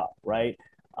back up. Right.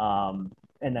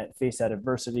 And that face that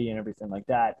adversity and everything like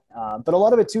that. But a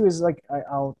lot of it too is like,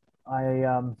 I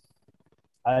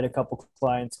had a couple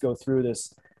clients go through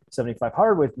this 75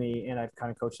 hard with me, and I've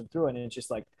kind of coached them through it. And it's just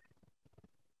like,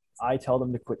 I tell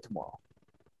them to quit tomorrow.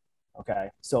 Okay.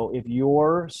 So if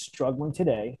you're struggling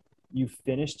today, you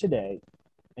finish today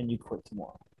and you quit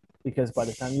tomorrow, because by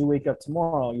the time you wake up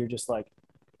tomorrow, you're just like,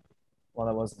 well,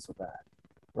 that wasn't so bad.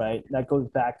 Right. That goes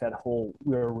back that whole,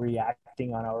 we're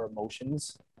reacting on our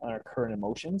emotions, on our current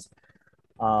emotions.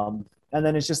 And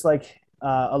then it's just like,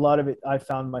 a lot of it I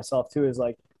found myself too is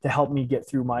like, to help me get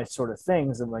through my sort of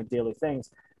things and my daily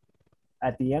things.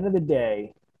 At the end of the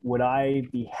day, would I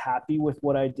be happy with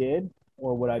what I did,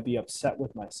 or would I be upset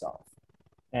with myself?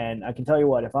 And I can tell you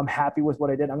what, if I'm happy with what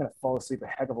I did, I'm going to fall asleep a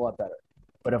heck of a lot better.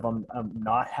 But if I'm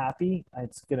not happy, I'm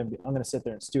going to sit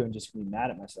there and stew and just be mad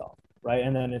at myself. Right.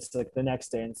 And then it's like the next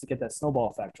day, and it's to get that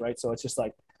snowball effect. Right. So it's just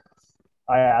like,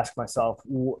 I ask myself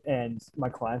and my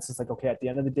clients, it's like, okay, at the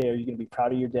end of the day, are you going to be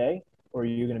proud of your day, or are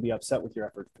you going to be upset with your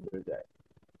effort for the day?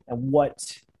 And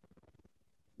what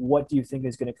do you think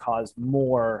is going to cause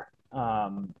more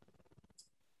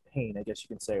pain, I guess you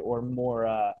can say, or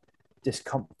more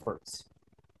discomforts,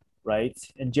 right?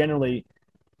 And generally,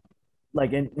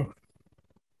 like,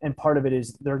 and part of it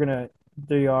is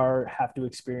they have to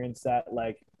experience that,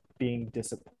 like, being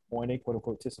disappointed, quote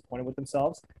unquote, disappointed with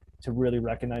themselves, to really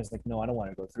recognize, like, no, I don't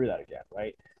want to go through that again,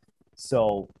 right?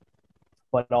 So,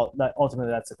 but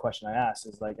ultimately, that's the question I ask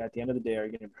is like, at the end of the day, are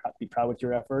you going to be proud with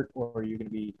your effort, or are you going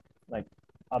to be like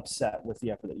upset with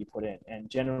the effort that you put in? And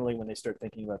generally, when they start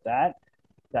thinking about that,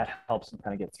 that helps them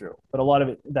kind of get through. But a lot of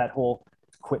it, that whole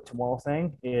quit tomorrow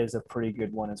thing, is a pretty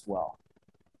good one as well.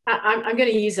 I'm going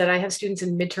to use that. I have students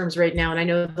in midterms right now, and I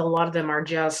know that a lot of them are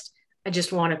I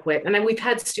just want to quit. And we've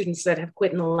had students that have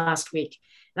quit in the last week.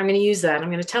 And I'm going to use that. I'm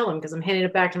going to tell them, because I'm handing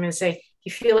it back. I'm going to say,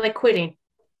 if you feel like quitting,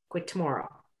 quit tomorrow.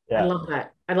 Yeah.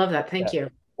 I love that. Thank you.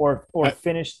 Or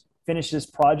finish this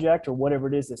project, or whatever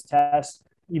it is, this test,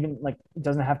 even like, it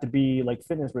doesn't have to be like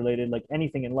fitness related, like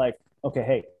anything in life. Okay.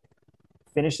 Hey,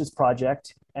 finish this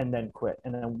project and then quit.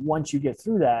 And then once you get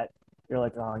through that, you're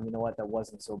like, oh, you know what? That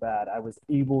wasn't so bad. I was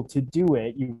able to do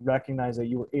it. You recognize that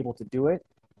you were able to do it.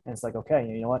 And it's like, okay,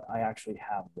 you know what? I actually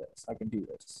have this. I can do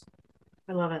this.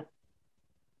 I love it.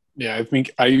 Yeah, I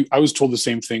think I was told the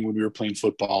same thing when we were playing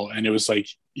football, and it was like,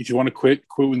 if you want to quit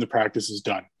when the practice is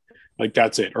done. Like,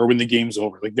 that's it. Or when the game's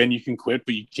over. Like, then you can quit,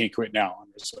 but you can't quit now.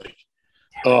 And it's like,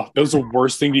 oh, that was the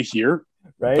worst thing to hear.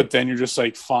 Right. But then you're just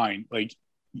like, fine, like,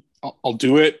 I'll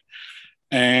do it.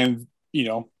 And,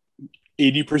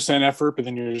 80% effort, but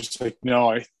then you're just like, no,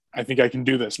 I think I can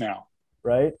do this now.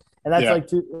 Right. And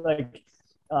that's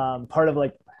part of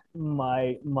like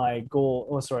my goal.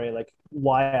 Oh, sorry. Like,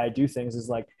 why I do things is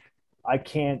like,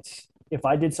 if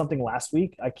I did something last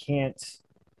week, I can't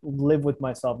live with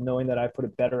myself knowing that I put a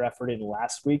better effort in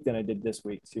last week than I did this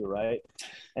week too. Right.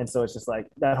 And so it's just like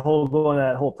that whole goal and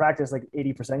that whole practice, like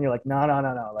 80%, you're like, no.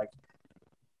 Like,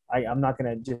 I'm not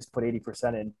going to just put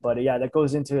 80% in, but yeah, that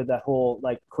goes into that whole,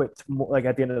 like, quit, like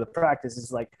at the end of the practice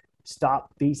is like, stop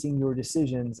basing your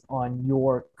decisions on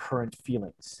your current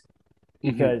feelings,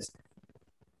 because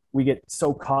we get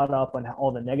so caught up on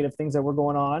all the negative things that were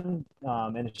going on.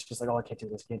 And it's just like, oh, I can't do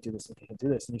this.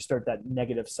 And you start that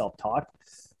negative self-talk.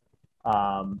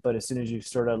 But as soon as you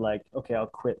sort of like, okay, I'll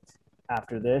quit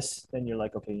after this, then you're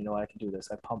like, okay, you know what? I can do this.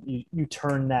 You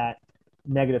turn that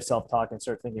negative self-talk and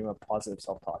start thinking about positive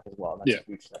self-talk as well. That's a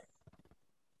huge thing.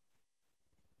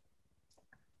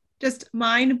 Just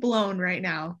mind blown right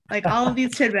now, like all of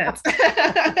these tidbits.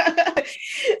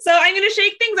 So I'm going to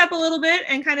shake things up a little bit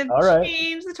and kind of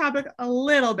change the topic a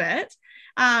little bit.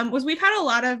 We've had a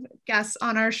lot of guests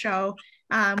on our show.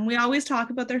 We always talk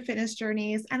about their fitness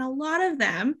journeys, and a lot of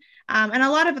them, and a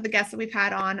lot of the guests that we've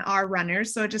had on are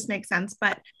runners, so it just makes sense.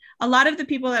 But a lot of the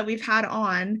people that we've had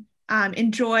on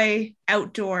enjoy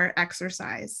outdoor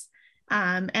exercise.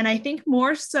 And I think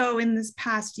more so in this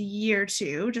past year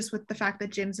too, just with the fact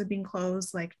that gyms have been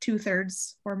closed like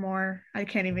 2/3 or more. I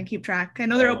can't even keep track. I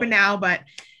know they're open now, but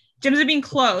gyms have been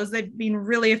closed. They've been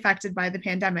really affected by the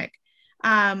pandemic.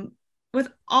 With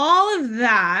all of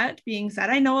that being said,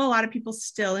 I know a lot of people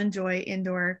still enjoy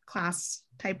indoor class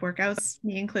type workouts,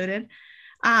 me included.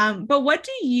 But what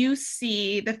do you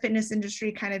see the fitness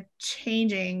industry kind of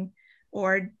changing,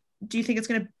 or do you think it's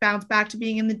going to bounce back to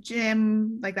being in the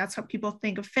gym? Like that's how people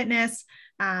think of fitness.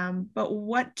 But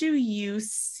what do you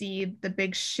see the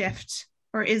big shift,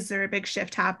 or is there a big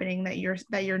shift happening that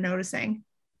you're noticing?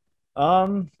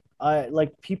 I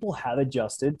like people have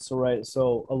adjusted. So right,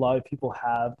 so a lot of people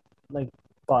have like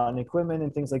bought equipment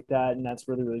and things like that, and that's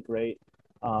really really great.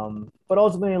 But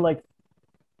ultimately, like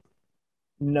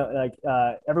no, like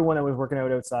everyone that was working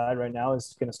out outside right now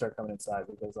is going to start coming inside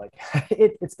because like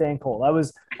it's staying cold. I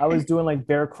was doing like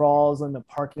bear crawls in the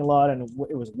parking lot and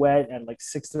it was wet and like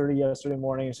 6:30 yesterday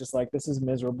morning. It's just like this is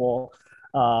miserable.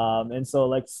 And so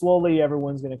like slowly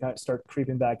everyone's going to kind of start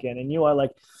creeping back in. And you know, I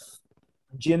like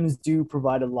gyms do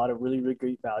provide a lot of really, really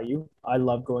great value. I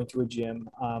love going to a gym,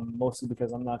 mostly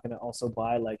because I'm not going to also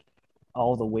buy like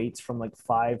all the weights from like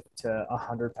 5 to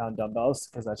 100 pound dumbbells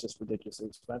because that's just ridiculously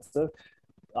expensive.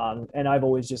 And I've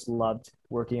always just loved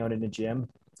working out in the gym.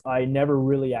 I never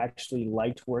really actually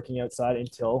liked working outside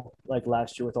until like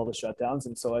last year with all the shutdowns.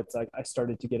 And so it's like I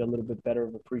started to get a little bit better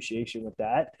of appreciation with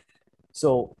that.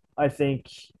 So I think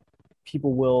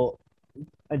people will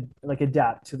like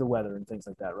adapt to the weather and things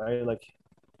like that, right? Like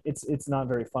it's not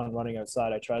very fun running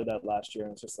outside. I tried that last year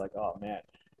and it's just like, oh man,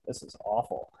 this is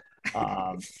awful.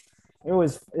 It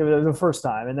was the first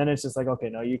time, and then it's just like, okay,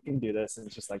 no, you can do this. And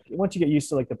it's just like once you get used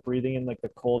to like the breathing in like the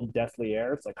cold deathly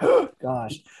air, it's like oh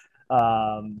gosh.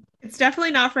 It's definitely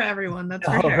not for everyone, that's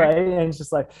for sure. Right. And it's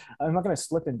just like I'm not going to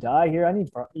slip and die here.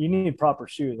 You need proper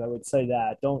shoes. I would say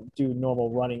that don't do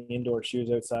normal running indoor shoes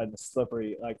outside in the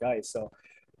slippery like ice. So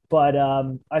but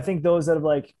I think those that have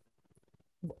like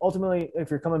ultimately, if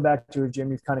you're coming back to a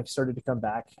gym, you've kind of started to come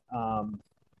back.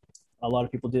 A lot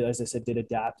of people did, as I said, did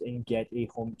adapt and get a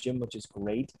home gym, which is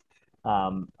great.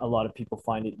 A lot of people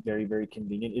find it very, very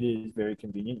convenient. It is very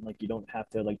convenient. Like you don't have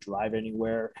to like drive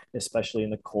anywhere, especially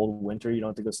in the cold winter. You don't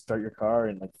have to go start your car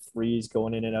and like freeze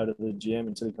going in and out of the gym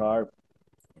into the car.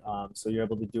 So you're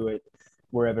able to do it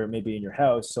wherever it may be in your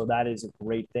house. So that is a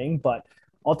great thing. But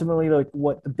ultimately, like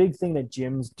what the big thing that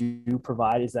gyms do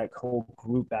provide is that whole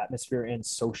group atmosphere and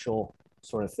social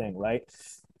sort of thing, right?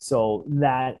 So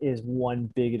that is one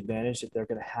big advantage that they're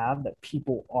going to have that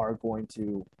people are going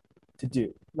to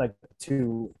do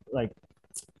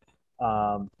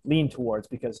lean towards,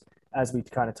 because as we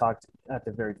kind of talked at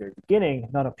the very, very beginning,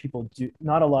 not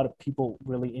a lot of people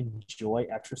really enjoy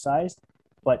exercise,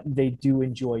 but they do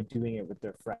enjoy doing it with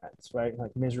their friends, right?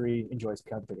 Like misery enjoys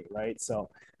company, right? So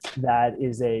that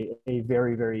is a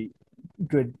very, very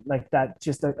good, like that,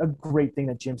 just a great thing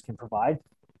that gyms can provide.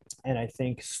 And I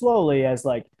think slowly as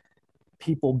like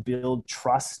people build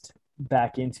trust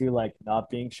back into like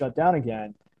not being shut down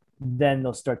again, then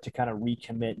they'll start to kind of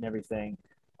recommit and everything.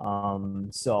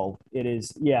 So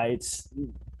it's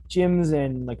gyms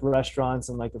and like restaurants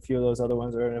and like a few of those other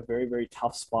ones are in a very, very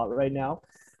tough spot right now.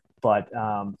 But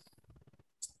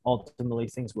ultimately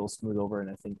things will smooth over.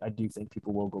 And I do think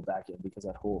people will go back in because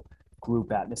that whole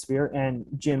group atmosphere, and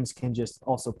gyms can just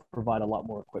also provide a lot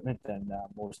more equipment than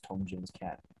most home gyms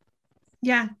can.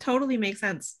 Yeah, totally makes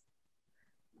sense.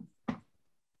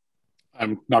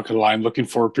 I'm not going to lie. I'm looking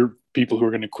for people who are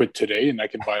going to quit today and I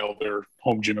can buy all their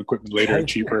home gym equipment later and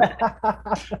cheaper.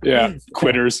 Yeah.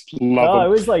 Quitters.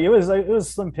 Love them. It was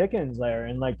slim pickings there.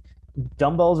 And like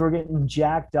dumbbells were getting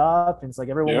jacked up. And it's like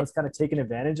everyone was kind of taking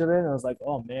advantage of it. And I was like,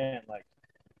 oh man, like,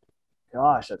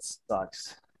 gosh, that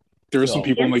sucks. There are some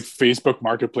people in like Facebook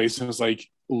Marketplace and it was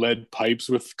like lead pipes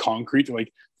with concrete,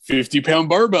 like 50-pound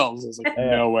barbells. I was like,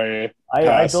 no way.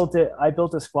 I built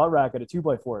a squat rack at a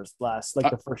 2x4s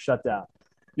the first shutdown.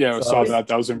 Yeah, I saw that.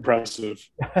 That was impressive.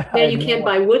 Yeah, you can't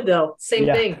buy wood though. Same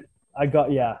thing. It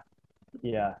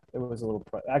was a little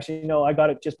actually no, I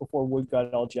got it just before wood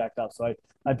got all jacked up. So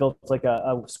I built like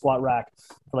a squat rack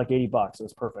for like $80. It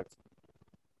was perfect.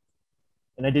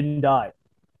 And I didn't die.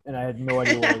 And I had no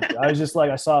idea what it was. I was just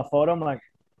like, I saw a photo, I'm like,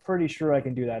 pretty sure I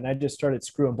can do that. And I just started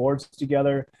screwing boards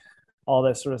together, all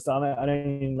that sort of stuff. I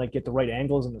didn't even like get the right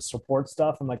angles and the support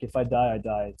stuff. I'm like, if I die, I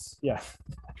die. It's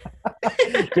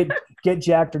get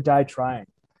jacked or die trying.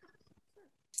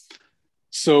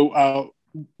 So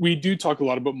we do talk a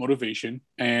lot about motivation,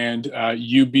 and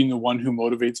you being the one who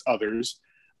motivates others.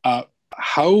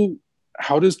 How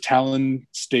does Talon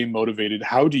stay motivated?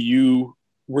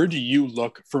 Where do you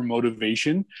look for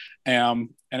motivation, and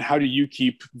how do you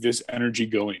keep this energy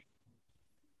going?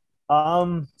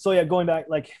 Going back,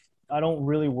 like I don't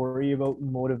really worry about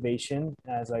motivation.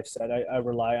 As I've said, I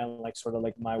rely on like sort of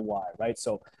like my why, right?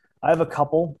 So I have a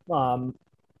couple.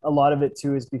 A lot of it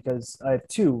too is because I have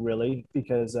two really,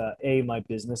 because my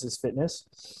business is fitness.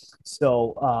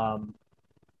 So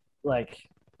like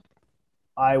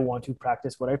I want to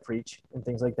practice what I preach and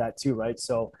things like that too, right?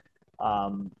 So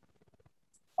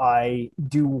I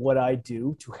do what I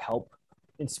do to help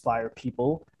inspire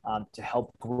people, to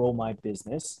help grow my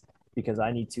business, because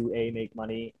I need to make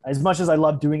money. As much as I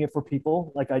love doing it for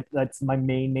people, like that's my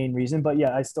main reason. But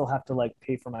yeah, I still have to like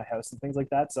pay for my house and things like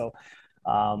that. So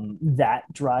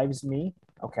that drives me.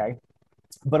 Okay.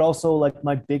 But also like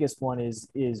my biggest one is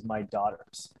my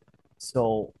daughters.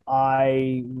 So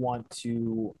I want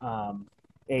to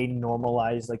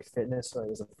normalize like fitness. Sorry,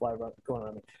 there's a fly going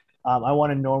around me. I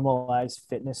want to normalize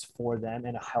fitness for them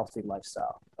and a healthy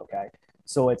lifestyle. Okay.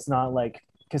 So it's not like,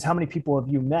 because how many people have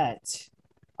you met,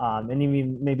 and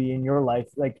even maybe in your life,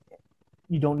 like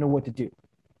you don't know what to do,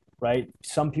 right?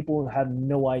 Some people have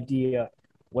no idea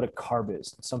what a carb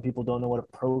is. Some people don't know what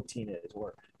a protein is,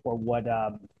 or what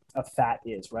a fat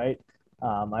is, right?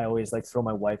 I always like throw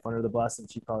my wife under the bus,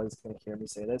 and she probably is going to hear me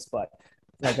say this, but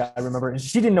like I remember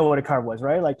she didn't know what a carb was,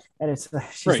 right? Like, and it's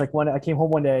she's right. Like I came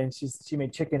home one day and she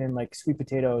made chicken and like sweet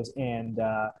potatoes and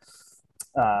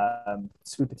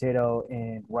sweet potato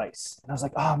and rice, and I was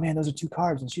like, oh man, those are two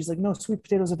carbs. And she's like, no, sweet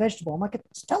potato is a vegetable. I'm like,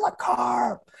 it's still a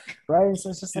carb, right? And so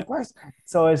it's just like, where's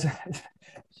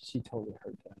she totally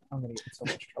heard that. I'm gonna get in so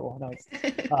much trouble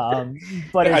now.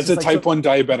 But as a type 1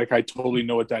 diabetic, I totally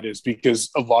know what that is, because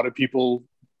a lot of people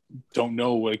don't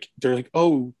know. Like they're like,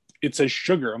 oh, it says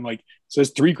sugar. I'm like, it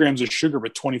says 3 grams of sugar,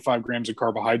 but 25 grams of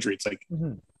carbohydrates, like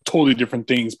totally different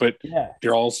things, but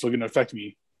they're all still going to affect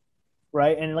me.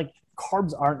 Right. And like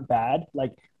carbs aren't bad.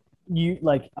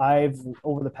 I've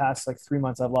over the past like 3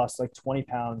 months, I've lost like 20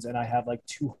 pounds and I have like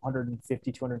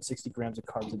 260 grams of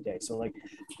carbs a day. So like,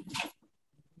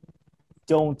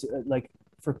 don't like,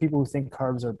 for people who think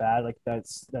carbs are bad, like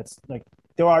that's like,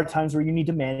 there are times where you need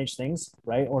to manage things,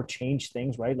 right? Or change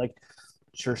things, right? Like,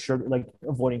 sugar, like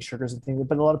avoiding sugars and things,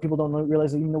 but a lot of people don't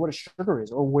realize even know what a sugar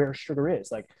is or where sugar is.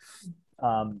 Like,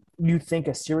 you think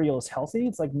a cereal is healthy?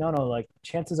 It's like, no, like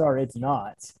chances are it's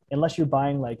not, unless you're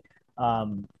buying like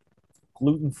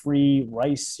gluten-free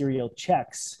rice cereal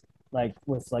checks, like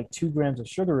with like 2 grams of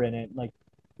sugar in it. Like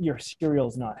your cereal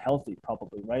is not healthy,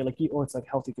 probably, right? Like, or it's like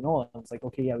healthy granola. It's like,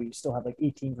 okay, yeah, but you still have like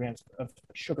 18 grams of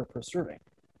sugar per serving,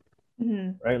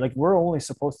 right? Like we're only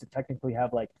supposed to technically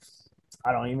have like,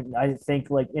 I think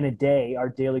like in a day, our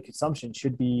daily consumption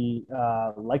should be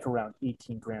like around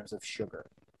 18 grams of sugar.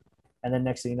 And then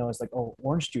next thing you know, it's like, oh,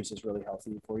 orange juice is really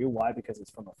healthy for you. Why? Because it's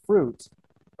from a fruit,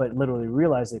 but literally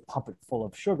realize they pump it full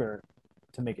of sugar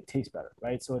to make it taste better,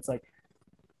 right? So it's like,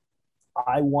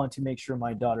 I want to make sure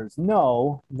my daughters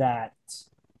know that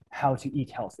how to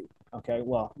eat healthy. Okay,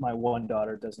 well, my one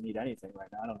daughter doesn't eat anything right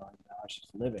now. I don't know how she's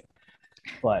living,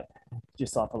 but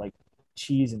just off of like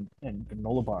cheese and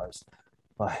granola bars.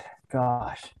 But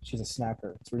gosh, she's a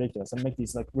snacker. It's ridiculous. I make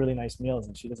these like really nice meals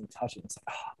and she doesn't touch it. It's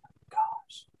like, oh my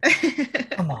gosh,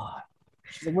 come on.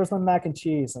 She's like, where's my mac and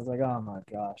cheese? I was like, oh my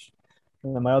gosh.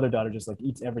 And then my other daughter just like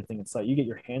eats everything in sight. You get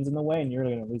your hands in the way and you're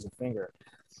going to lose a finger.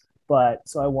 But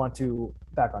so I want to,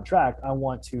 back on track, I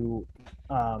want to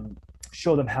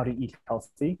show them how to eat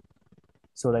healthy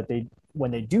so that when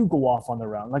they do go off on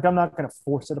their own, like I'm not going to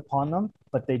force it upon them,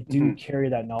 but they do carry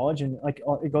that knowledge. And like,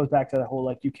 it goes back to the whole,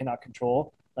 like, you cannot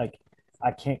control, like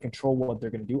I can't control what they're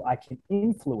going to do. I can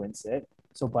influence it.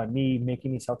 So by me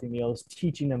making these healthy meals,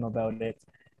 teaching them about it,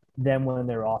 then when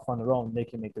they're off on their own, they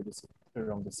can make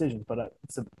their own decisions. But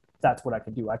that's what I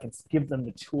can do. I can give them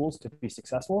the tools to be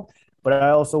successful, but I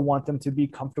also want them to be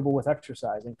comfortable with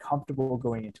exercise and comfortable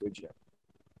going into a gym.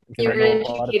 You're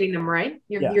educating them, right?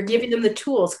 You're giving them the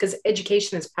tools, because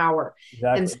education is power.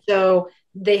 Exactly. And so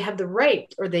they have the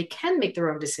right, or they can make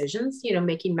their own decisions,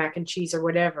 making mac and cheese or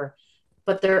whatever,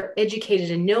 but they're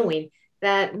educated in knowing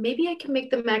that maybe I can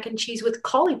make the mac and cheese with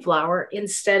cauliflower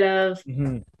instead of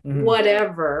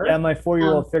whatever. Yeah, my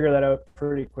 4-year-old figured that out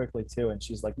pretty quickly too. And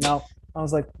she's like, no. I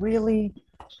was like, really?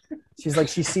 She's like,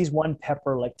 she sees one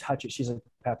pepper, like touch it. She's like,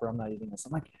 pepper, I'm not eating this.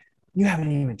 I'm like, you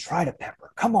haven't even tried a pepper.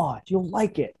 Come on, you'll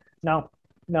like it. No.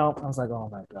 I was like, oh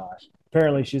my gosh.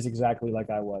 Apparently she's exactly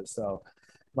like I was. So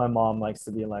my mom likes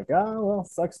to be like, oh, well,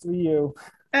 sucks to be you.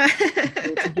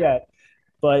 What you get.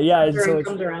 But yeah,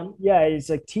 it's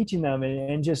like teaching them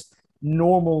and just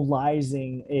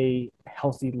normalizing a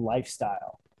healthy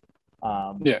lifestyle.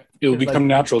 It'll become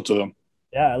natural to them.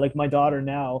 Yeah, like my daughter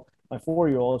now, my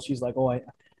 4-year-old, she's like, oh,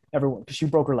 everyone, because she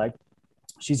broke her leg.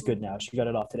 She's good now. She got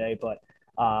it off today, but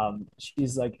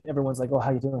she's like, everyone's like, oh,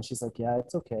 how you doing? She's like, yeah,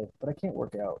 it's okay, but I can't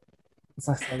work out. It's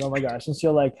like, oh my gosh. And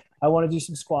she'll like, I want to do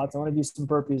some squats. I want to do some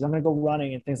burpees. I'm going to go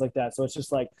running and things like that. So it's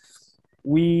just like,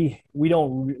 we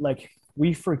don't like,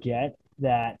 we forget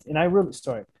that. And I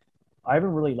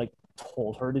haven't really like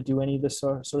told her to do any of this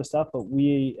sort of stuff, but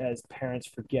we as parents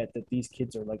forget that these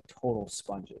kids are like total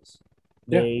sponges.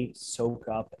 They soak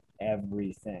up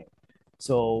everything.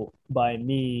 So by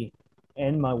me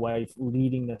and my wife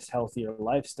leading this healthier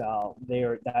lifestyle,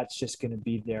 that's just going to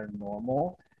be their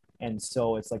normal. And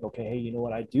so it's like, okay, hey, you know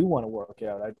what? I do want to work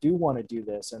out. I do want to do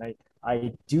this. And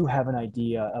I do have an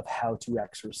idea of how to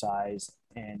exercise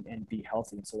and be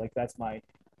healthy. And so like, that's my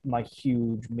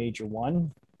huge major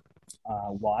one.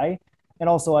 Why? And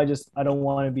also I don't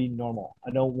want to be normal.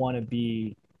 I don't want to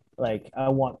be like, I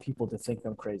want people to think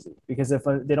I'm crazy, because if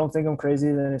they don't think I'm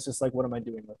crazy, then it's just like, what am I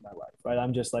doing with my life? Right.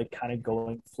 I'm just like kind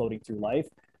of floating through life.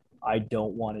 I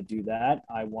don't want to do that.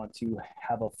 I want to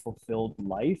have a fulfilled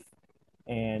life.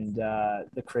 And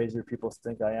the crazier people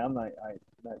think I am,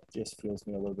 that just fuels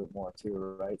me a little bit more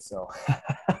too, right? So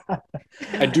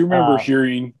I do remember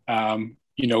hearing,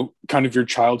 kind of your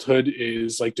childhood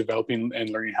is like developing and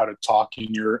learning how to talk,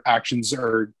 and your actions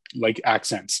are like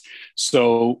accents.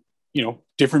 So,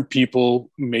 different people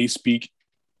may speak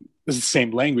the same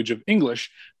language of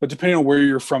English, but depending on where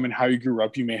you're from and how you grew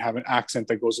up, you may have an accent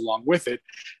that goes along with it.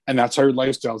 And that's how your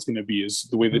lifestyle is going to be, is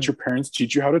the way that your parents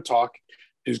teach you how to talk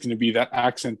is going to be that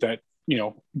accent that,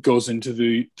 goes into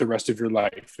the rest of your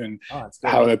life, and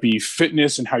how that be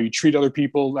fitness and how you treat other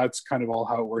people. That's kind of all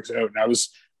how it works out. And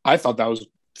I thought that was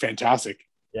fantastic.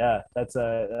 Yeah, that's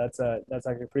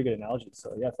actually a pretty good analogy.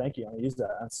 So yeah, thank you. I'm gonna use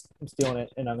that. I'm stealing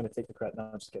it, and I'm gonna take the credit. No,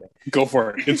 I'm just kidding. Go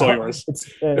for it. It's all yours.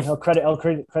 I'll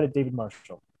credit David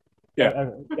Marshall. Yeah.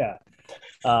 Yeah.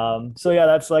 So yeah,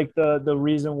 that's like the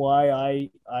reason why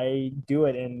I do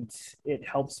it, and it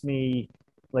helps me.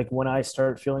 Like when I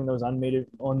start feeling those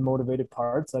unmotivated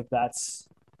parts, like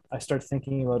I start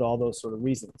thinking about all those sort of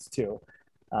reasons too.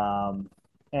 And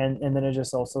then I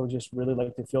just really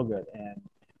like to feel good, and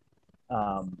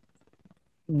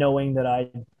knowing that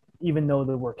even though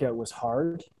the workout was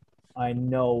hard, I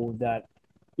know that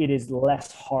it is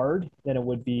less hard than it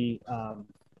would be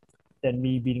than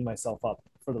me beating myself up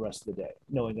for the rest of the day,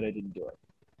 knowing that I didn't do it.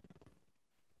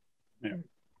 Yeah.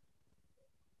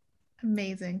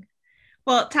 Amazing.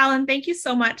 Well, Talon, thank you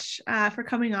so much for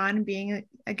coming on and being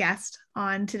a guest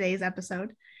on today's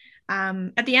episode.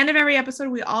 At the end of every episode,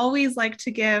 we always like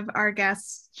to give our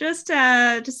guests just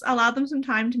allow them some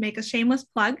time to make a shameless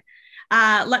plug.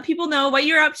 Let people know what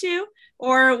you're up to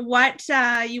or what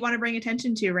you want to bring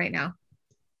attention to right now.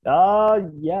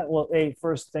 Yeah. Well, hey,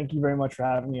 first, thank you very much for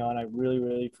having me on. I really,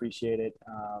 really appreciate it.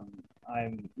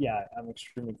 I'm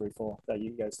extremely grateful that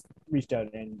you guys reached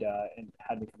out and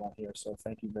had me come on here. So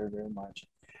thank you very, very much.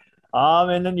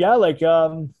 And then, yeah, like,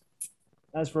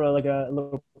 as for like a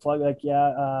little plug, like,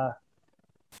 yeah,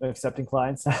 accepting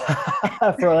clients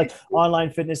for like online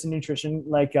fitness and nutrition,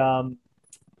 like,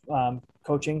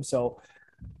 coaching. So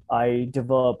I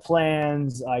develop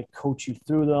plans, I coach you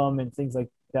through them and things like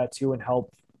that too, and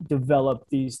help develop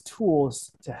these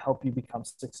tools to help you become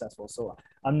successful. So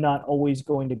I'm not always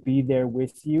going to be there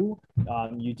with you.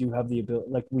 You do have the ability,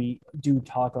 like we do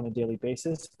talk on a daily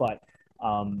basis, but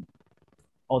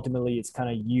ultimately it's kind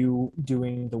of you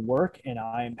doing the work and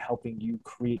I'm helping you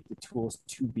create the tools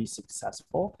to be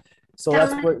successful. So Talon,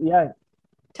 that's what, yeah.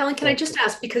 Talon, can I just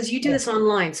ask, because you do this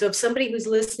online, so if somebody who's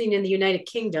listening in the United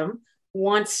Kingdom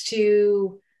wants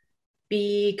to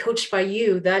be coached by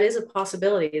you, that is a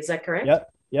possibility. Is that correct?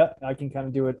 Yep. I can kind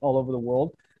of do it all over the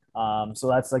world. So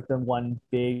that's like the one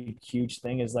big, huge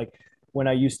thing is like when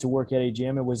I used to work at a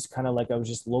gym, it was kind of like I was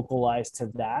just localized to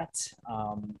that.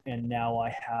 And now I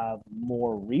have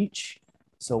more reach,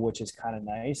 so which is kind of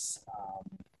nice.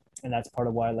 And that's part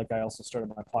of why, like, I also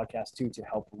started my podcast too, to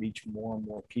help reach more and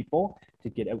more people, to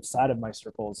get outside of my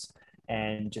circles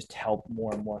and just help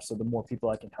more and more. So the more people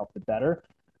I can help, the better.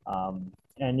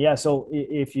 And yeah, so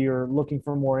if you're looking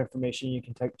for more information, you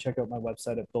can check out my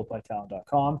website at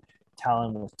builtbytalon.com.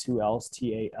 Talon with 2 L's,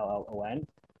 Tallon.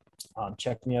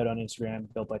 Check me out on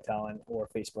Instagram, Built by Talon, or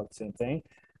Facebook, same thing.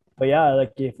 But yeah,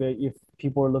 like if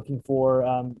people are looking for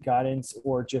guidance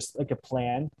or just like a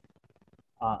plan,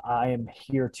 I am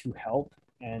here to help,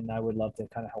 and I would love to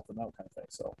kind of help them out, kind of thing.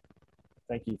 So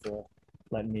thank you for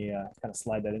letting me kind of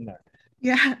slide that in there.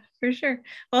 Yeah, for sure.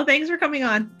 Well, thanks for coming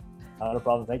on. Not a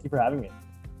problem. Thank you for having me.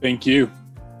 Thank you.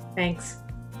 Thanks.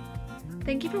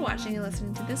 Thank you for watching and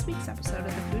listening to this week's episode of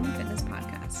the Food and Fitness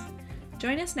Podcast.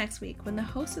 Join us next week when the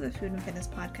hosts of the Food and Fitness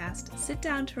Podcast sit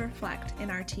down to reflect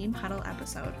in our Team Huddle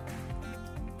episode.